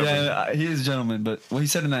all I remember. Yeah, he is a gentleman. But what he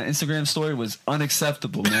said in that Instagram story was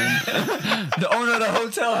unacceptable, man. The owner of the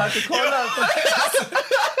hotel had to call up.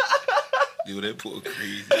 Dude, that poor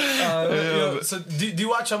crazy. So do you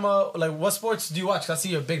watch like what sports do you watch? I see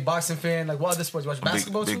you're a big boxing fan. Like what other sports? You watch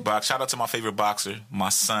basketball too? Big box. Shout out to my favorite boxer, my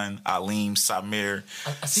son Aleem Samir.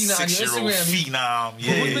 I see that on your Instagram. Phenom.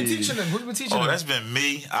 Yeah. Who's been teaching him? Oh, that's been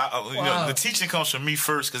me. The teaching comes from me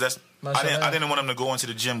first, because I didn't want him to go into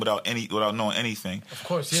the gym without knowing anything. Of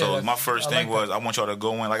course, yeah. So my first thing was I want y'all to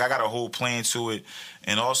go in. Like I got a whole plan to it,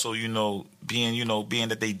 and also being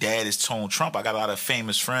that they dad is Tone Trump, I got a lot of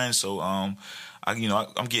famous friends. So I'm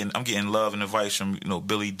getting love and advice from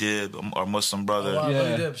Billy Dib, our Muslim brother. Oh, wow,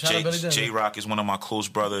 Billy Dib. Shout out Billy Dib. J-Rock is one of my close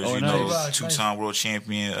brothers. Nice. Two-time world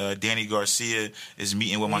champion. Danny Garcia is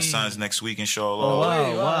meeting with my sons next week, inshallah.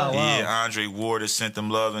 Oh, wow. Yeah, Andre Ward has sent them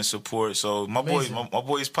love and support. So my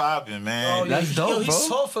boy's popping, man. Oh, that's dope, he's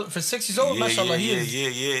tall for 6 years old. Mashallah,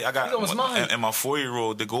 yeah. I got and my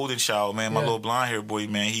 4-year-old, the golden child, man. My little blonde hair boy,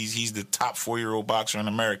 man. He's the top 4-year-old boxer in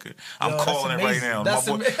America. I'm calling it right now.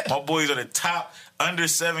 My boys are the top under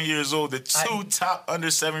 7 years old. The two top under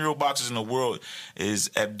 7-year-old boxers in the world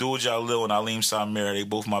is Abdul Jalil and Aleem Samir. They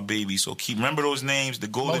both my babies. So remember those names. The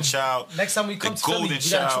golden child. Next time we come to Philly,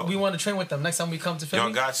 we want to train with them. Next time we come to Philly,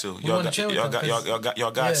 y'all got to.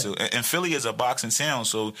 Y'all got to. And Philly is a boxing town,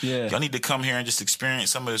 so y'all need to come here and just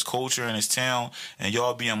experience some of this culture in this town. And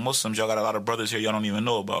y'all being Muslims, y'all got a lot of brothers here y'all don't even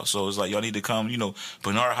know about. So it's like y'all need to come.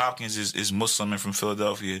 Bernard Hopkins is Muslim and from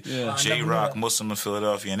Philadelphia. Yeah. J-Rock, Muslim in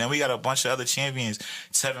Philadelphia. And then we got a bunch of other champions.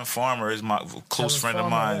 Tevin Farmer is my close friend of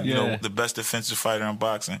mine. The best defensive fighter in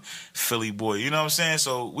boxing. Philly boy. You know what I'm saying?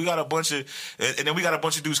 So we got a bunch of, and then we got a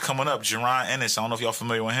bunch of dudes coming up. Jaron Ennis. I don't know if y'all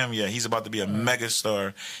familiar with him yet. He's about to be a mega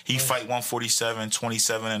star. He fight 147,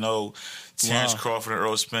 27-0. Terrence Crawford and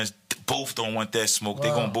Earl Spence both don't want that smoke. Wow.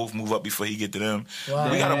 They're gonna both move up before he get to them.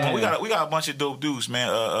 Wow. We got a bunch of dope dudes, man.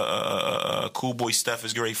 Cool Boy Steph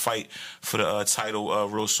is great fight for the title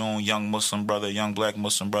real soon. Young black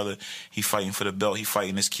Muslim brother. He fighting for the belt. He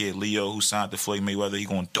fighting this kid Leo who signed to Floyd Mayweather. He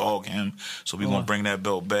gonna dog him. So we gonna bring that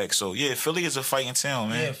belt back. So yeah, Philly is a fighting town,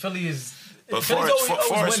 man. Yeah, Philly is. But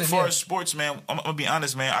far as sports, man, I'm gonna be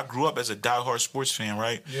honest, man. I grew up as a diehard sports fan,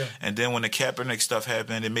 right? Yeah. And then when the Kaepernick stuff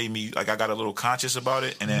happened, it made me like I got a little conscious about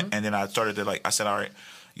it, and then I started to I said, all right,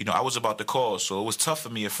 I was about to call, so it was tough for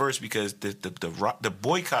me at first because the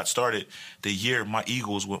boycott started the year my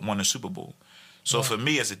Eagles won the Super Bowl. So for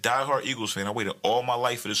me, as a diehard Eagles fan, I waited all my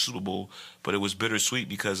life for the Super Bowl, but it was bittersweet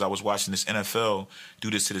because I was watching this NFL do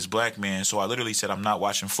this to this black man. So I literally said, I'm not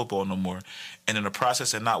watching football no more. And in the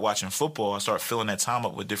process of not watching football, I started filling that time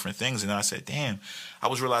up with different things. And then I said, damn, I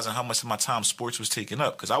was realizing how much of my time sports was taking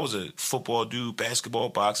up because I was a football dude, basketball,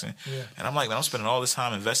 boxing. Yeah. And I'm like, man, I'm spending all this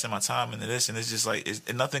time investing my time into this, and it's just like,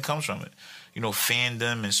 and nothing comes from it.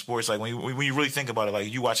 Fandom and sports, like when you really think about it,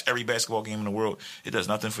 like you watch every basketball game in the world, it does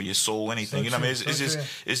nothing for your soul, anything. So what I mean?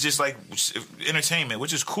 It's just like entertainment,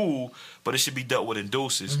 which is cool, but it should be dealt with in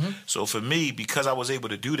doses. Mm-hmm. So for me, because I was able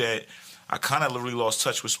to do that, I kind of literally lost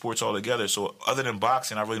touch with sports altogether. So other than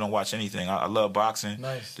boxing, I really don't watch anything. I love boxing,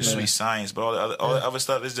 the sweet science, but all the other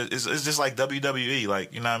stuff is just like WWE,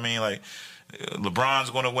 like, you know what I mean, like. LeBron's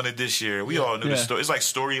going to win it this year. We all knew the story. It's like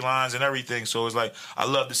storylines and everything. So it's like I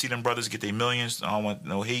love to see them brothers get their millions. I don't want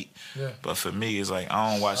no hate. Yeah. But for me, it's like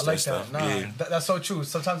I don't watch that stuff. Nah, yeah. That's so true.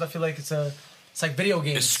 Sometimes I feel like it's like video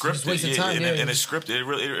games. It's scripted, time, and it's scripted.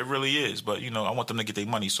 It really is. But I want them to get their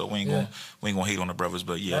money, so we ain't gonna hate on the brothers.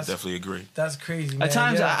 But I definitely agree. That's crazy, man. At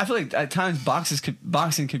times, I feel like at times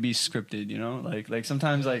boxing could be scripted. Like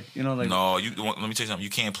sometimes No, let me tell you something. You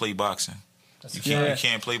can't play boxing. You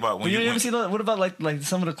can't play boxing. You ever seen what about like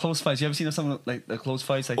some of the close fights? You ever seen some of the close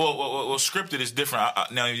fights? Like well, scripted is different.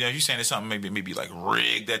 Now you're saying it's something maybe like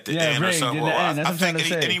rigged at the end or something. I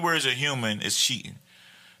think anywhere as a human is cheating.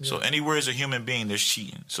 Yeah. So anywhere as a human being, there's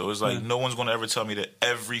cheating. So it's like no one's going to ever tell me that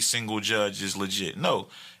every single judge is legit. No,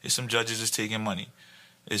 it's some judges that's taking money.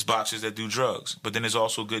 It's boxers that do drugs. But then there's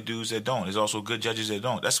also good dudes that don't. There's also good judges that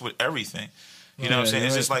don't. That's with everything. You know what I'm saying?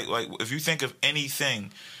 It's just like if you think of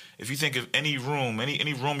anything. If you think of any room,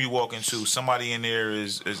 any room you walk into, somebody in there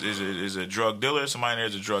is a drug dealer, somebody in there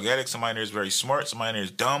is a drug addict, somebody in there is very smart, somebody in there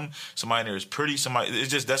is dumb, somebody in there is pretty,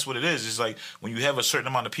 that's what it is. It's like when you have a certain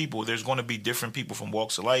amount of people, there's going to be different people from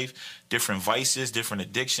walks of life, different vices, different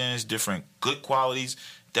addictions, different good qualities.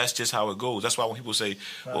 That's just how it goes. That's why when people say,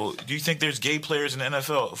 well, do you think there's gay players in the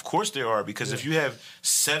NFL? Of course there are, because if you have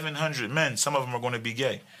 700 men, some of them are going to be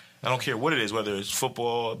gay. I don't care what it is, whether it's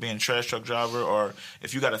football, being a trash truck driver, or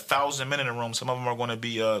if you got 1,000 men in the room, some of them are going to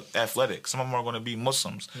be athletic. Some of them are going to be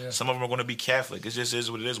Muslims. Yeah. Some of them are going to be Catholic. It just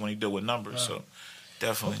is what it is when you deal with numbers. So,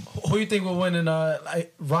 definitely. Who do you think will win in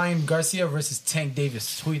Ryan Garcia versus Tank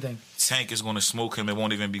Davis? Who do you think? Tank is going to smoke him. It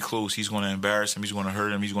won't even be close. He's going to embarrass him. He's going to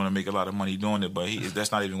hurt him. He's going to make a lot of money doing it, but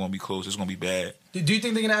that's not even going to be close. It's going to be bad. Do you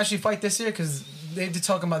think they're going to actually fight this year? Because they're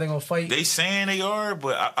talking about they're going to fight. They saying they are,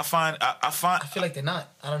 but I feel like they're not.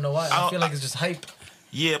 I don't know why. I feel like it's just hype.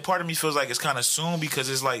 Yeah, part of me feels like it's kind of soon because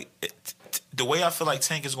it's like the way I feel like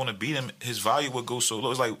Tank is going to beat him, his value would go so low.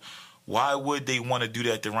 It's like, why would they want to do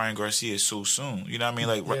that to Ryan Garcia so soon? You know what I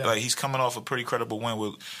mean? Like he's coming off a pretty credible win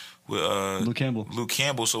with Luke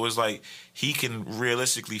Campbell. So it's like he can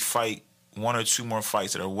realistically fight one or two more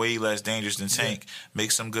fights that are way less dangerous than Tank,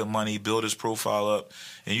 make some good money, build his profile up.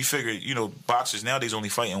 And you figure, boxers nowadays only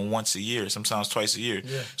fighting once a year, sometimes twice a year.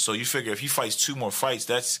 Yeah. So you figure if he fights two more fights,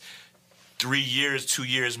 that's 2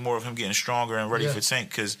 years more of him getting stronger and ready for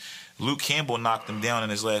Tank. Because Luke Campbell knocked him down in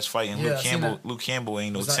his last fight, and Luke Campbell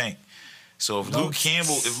ain't no Tank. So if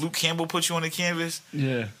Luke Campbell put you on the canvas,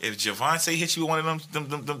 if Javante hit you with one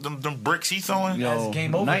of them bricks he throwing, that's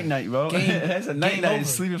game over. Night, bro. That's a night.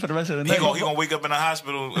 Sleeping for the rest of the night. He gonna wake up in the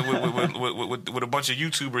hospital with a bunch of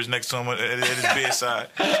YouTubers next to him at his bedside,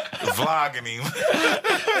 vlogging him.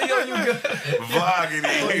 Vlogging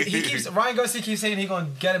him. Ryan Garcia keeps saying he's gonna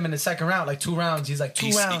get him in the second round, like 2 rounds. He's like 2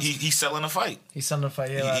 rounds. He's selling a fight.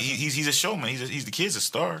 Yeah. He's a showman. He's the kid's a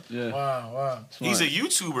star. Yeah. Wow. He's a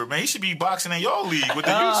YouTuber, man. He should be boxing in y'all league with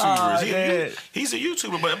the YouTubers. He's a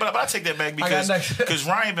YouTuber, but I take that back because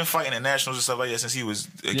Ryan been fighting at nationals and stuff like that since he was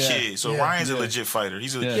a kid. So Ryan's a legit fighter.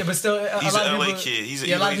 He's but still, he's an LA kid.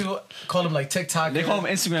 A lot of people call him like TikTok. They call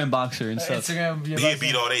him Instagram boxer and stuff. He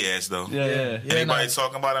beat all their ass though. Anybody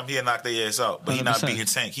talking about him, he'll knock their ass out. But he not beating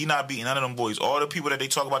Tank. He not beating none of them boys. All the people that they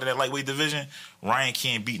talk about in that lightweight division, Ryan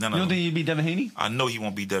can't beat none of them. You don't think he'd beat Devin Haney? I know he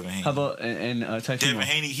won't beat Devin Haney. How about Tyson? Devin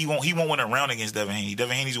Haney? He won't win a round against Devin Haney.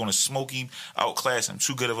 Devin Haney's going to smoke him. him, outclass him.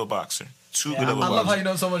 Too good of a boxer. Too good I of a boxer. love how you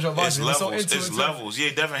know so much about boxing. It's So levels. into It's it, too. levels.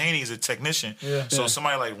 Yeah, Devin Haney is a technician. Yeah. So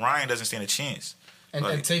somebody like Ryan doesn't stand a chance. And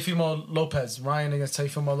Teofimo Lopez. Ryan against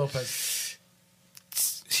Teofimo Lopez.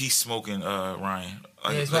 He's smoking Ryan.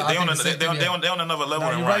 Yeah, They on another level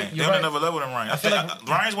than Ryan. They on another level than Ryan. I think like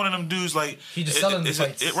Ryan's one of them dudes like he just selling the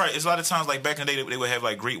fights. Right. It's a lot of times like back in the day they would have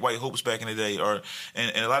like great white hopes back in the day,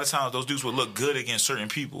 and a lot of times those dudes would look good against certain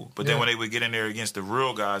people, but then when they would get in there against the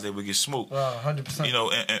real guys, they would get smoked. 100%. You know,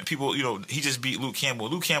 and people, you know, he just beat Luke Campbell.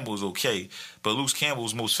 Luke Campbell is okay, but Luke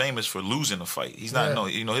Campbell's most famous for losing a fight. He's not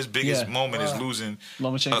his biggest moment is losing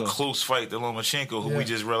Lomachenko. a close fight to Lomachenko, who we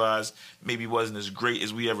just realized maybe wasn't as great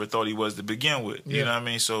as we ever thought he was to begin with. You know what I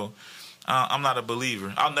mean? So I'm not a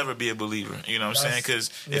believer. I'll never be a believer. You know what I'm saying? Because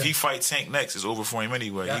if he fights Tank next, it's over for him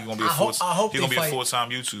anyway. He's gonna be a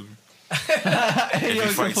full-time YouTuber.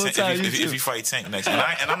 If he fight Tank next,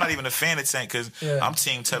 and I'm not even a fan of Tank because I'm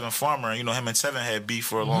Team Tevin Farmer. You know, him and Tevin had beef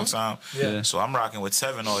for a long time. So I'm rocking with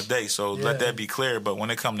Tevin all day. So let that be clear. But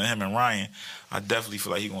when it comes to him and Ryan, I definitely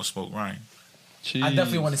feel like he's gonna smoke Ryan. Jeez. I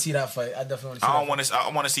definitely want to see that fight. I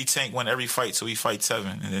want to see Tank win every fight, so he fights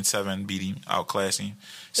Tevin, and then Tevin beat him, outclass him.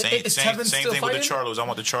 Same thing with the Charlos. I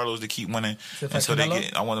want the Charlos to keep winning until they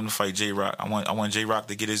get. I want them to fight J Rock. I want J Rock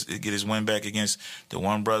to get his win back against the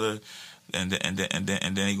one brother, and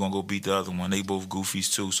then he gonna go beat the other one. They both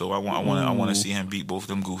goofies too, so I want to see him beat both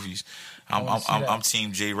them goofies. I'm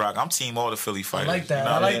Team J Rock. I'm Team all the Philly fighters. I like that.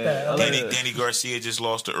 I like that. Danny Garcia just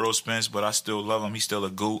lost to Earl Spence, but I still love him. He's still a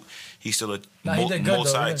GOAT. He's still a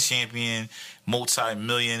multi-champion,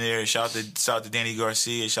 multi-millionaire. Shout out to Danny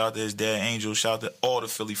Garcia. Shout out to his dad, Angel. Shout out to all the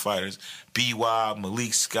Philly fighters. B.Y.,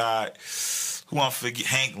 Malik Scott. Who I'm forget?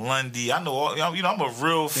 Hank Lundy. I know all. You know, I'm a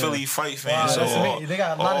real Philly fight fan. So they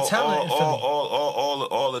got a lot of talent in Philly.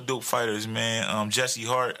 All the dope fighters, man. Jesse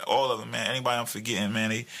Hart, all of them, man. Anybody I'm forgetting,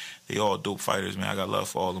 man. They all dope fighters, man. I got love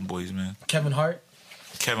for all them boys, man. Kevin Hart,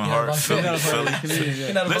 Philly.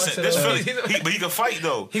 Listen, this Philly. But he can fight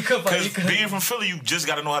though. He could fight. Because being from Philly, you just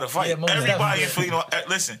got to know how to fight. Everybody in Philly,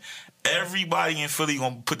 listen. Everybody in Philly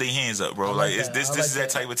gonna put their hands up, bro. Like this is that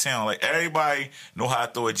type of town. Like everybody know how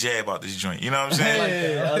to throw a jab out this joint. You know what I'm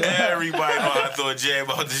saying? Everybody know how to throw a jab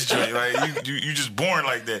out this joint. Like you just born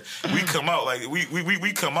like that. We come out like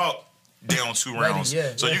we come out down 2 rounds.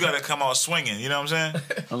 So you got to come out swinging. You know what I'm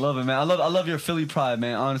saying? I love it, man. I love your Philly pride,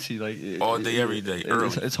 man. Honestly, like all day, every day.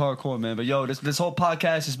 It's hardcore, man. But yo, this whole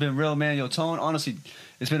podcast has been real, man. Yo, Tone, honestly,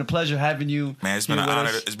 it's been a pleasure having you. Man, it's been an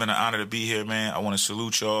honor. It's been an honor to be here, man. I want to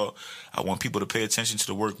salute y'all. I want people to pay attention to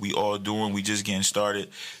the work we all doing. We just getting started.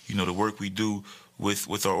 You know, the work we do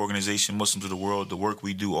with our organization, Muslims of the World, the work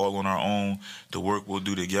we do all on our own, the work we'll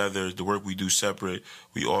do together, the work we do separate,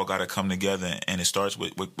 we all got to come together. And it starts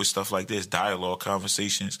with stuff like this, dialogue,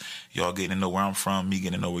 conversations, y'all getting to know where I'm from, me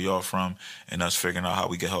getting to know where y'all from, and us figuring out how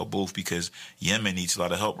we can help both, because Yemen needs a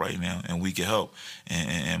lot of help right now, and we can help.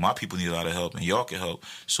 And my people need a lot of help, and y'all can help.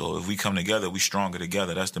 So if we come together, we stronger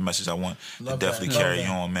together. That's the message I want to definitely carry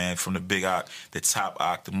on, man. From the big Ock, the top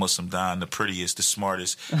Ock, the Muslim Don, the prettiest, the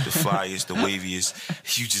smartest, the flyest, the waviest.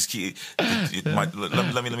 You just keep. Let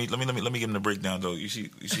me give him the breakdown though. You see,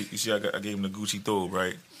 I gave him the Gucci Thobe,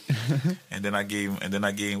 right? and then I gave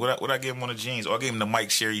him what I gave him on the jeans. I gave him the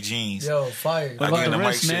Mike Sherry jeans. Yo, fire! What about the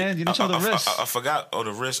wrist, man? You didn't show the wrist. I forgot. Oh,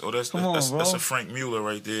 the wrist. Oh, that's a Frank Mueller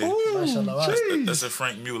right there. Ooh, that's a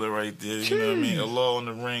Frank Mueller right there. You know what I mean? A law on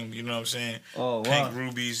the ring. You know what I'm saying? Oh, Pink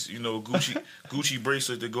rubies. You know, Gucci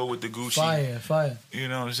bracelet to go with the Gucci. Fire. You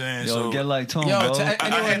know what I'm saying? Yo, so get like Tone, yo, bro.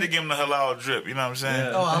 I had to give him the halal drip. You know what I'm saying?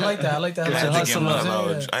 Yeah. Oh, I like that.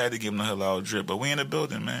 I had to give him the halal drip. But we in the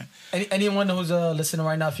building, man. Anyone who's listening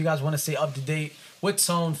right now, if you guys want to stay up to date with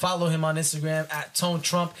Tone, follow him on Instagram at Tone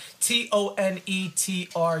Trump,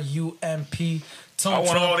 ToneTrump. I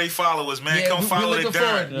want all they followers, man. Come follow it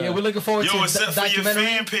down. Yeah, we're looking forward to Yo, except for your documentary.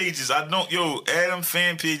 fan pages. Adam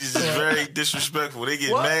fan pages is very disrespectful. They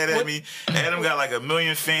get mad at me. Adam got like 1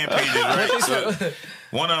 million fan pages, right? So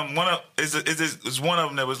one of them is one of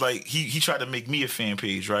them that was like he tried to make me a fan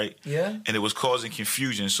page, right? Yeah. And it was causing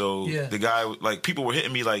confusion. So the guy, like, people were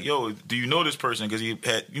hitting me like, "Yo, do you know this person?" Because he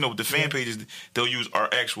had, with the fan pages, they'll use our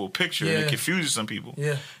actual picture, and it confuses some people.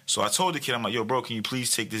 Yeah. So I told the kid, I'm like, "Yo, bro, can you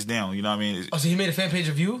please take this down?" You know what I mean? Oh, so he made a fan page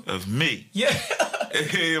of you? Of me. Yeah. Right.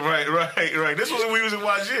 This was when we was in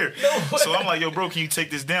Wajir. No. So I'm like, "Yo, bro, can you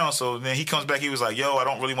take this down?" So then he comes back. He was like, "Yo, I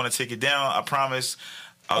don't really want to take it down. I promise.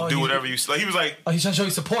 I'll do whatever you." Like, he was like, "Oh, he's trying to show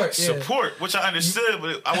you support." Support, which I understood,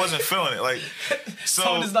 but I wasn't feeling it. Like, so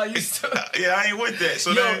Tone is not used to it. Yeah, I ain't with that.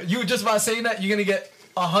 So you were just about saying that you're gonna get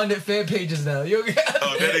 100 fan pages now. You'll get,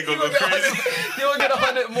 then they go crazy. You'll get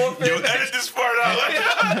 100 more fan pages. Edit this part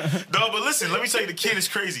out. No, but listen, let me tell you, the kid is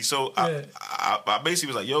crazy. So I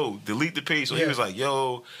basically was like, yo, delete the page. So he was like,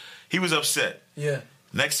 yo, he was upset. Yeah.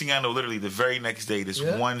 Next thing I know, literally the very next day, this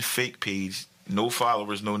one fake page, no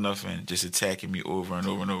followers, no nothing, just attacking me over and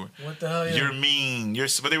over and over. What the hell? Yeah. You're mean.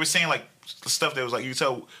 But they were saying like stuff that was like, you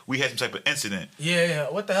tell we had some type of incident. Yeah.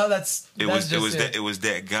 What the hell? It was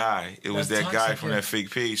that guy. It was that guy from that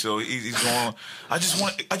fake page. So he's going. I just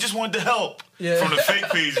wanted to help. Yeah. From the fake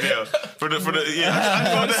page now. I just wanted to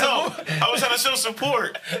help. I was trying to show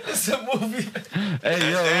support. It's a movie.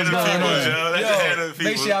 Hey,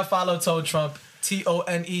 Make sure y'all follow Tone Trump.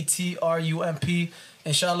 TONETRUMP.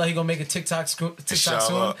 Inshallah, he gonna make a TikTok soon.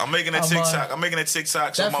 I'm making a TikTok. I'm making a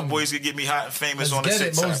TikTok so my boys can get me hot and famous on the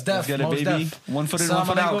TikTok. Most def, get it, baby. One foot in, one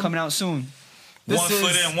foot out. Coming out soon. One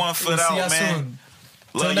foot in, one foot out, man.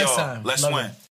 Love y'all. Let's win.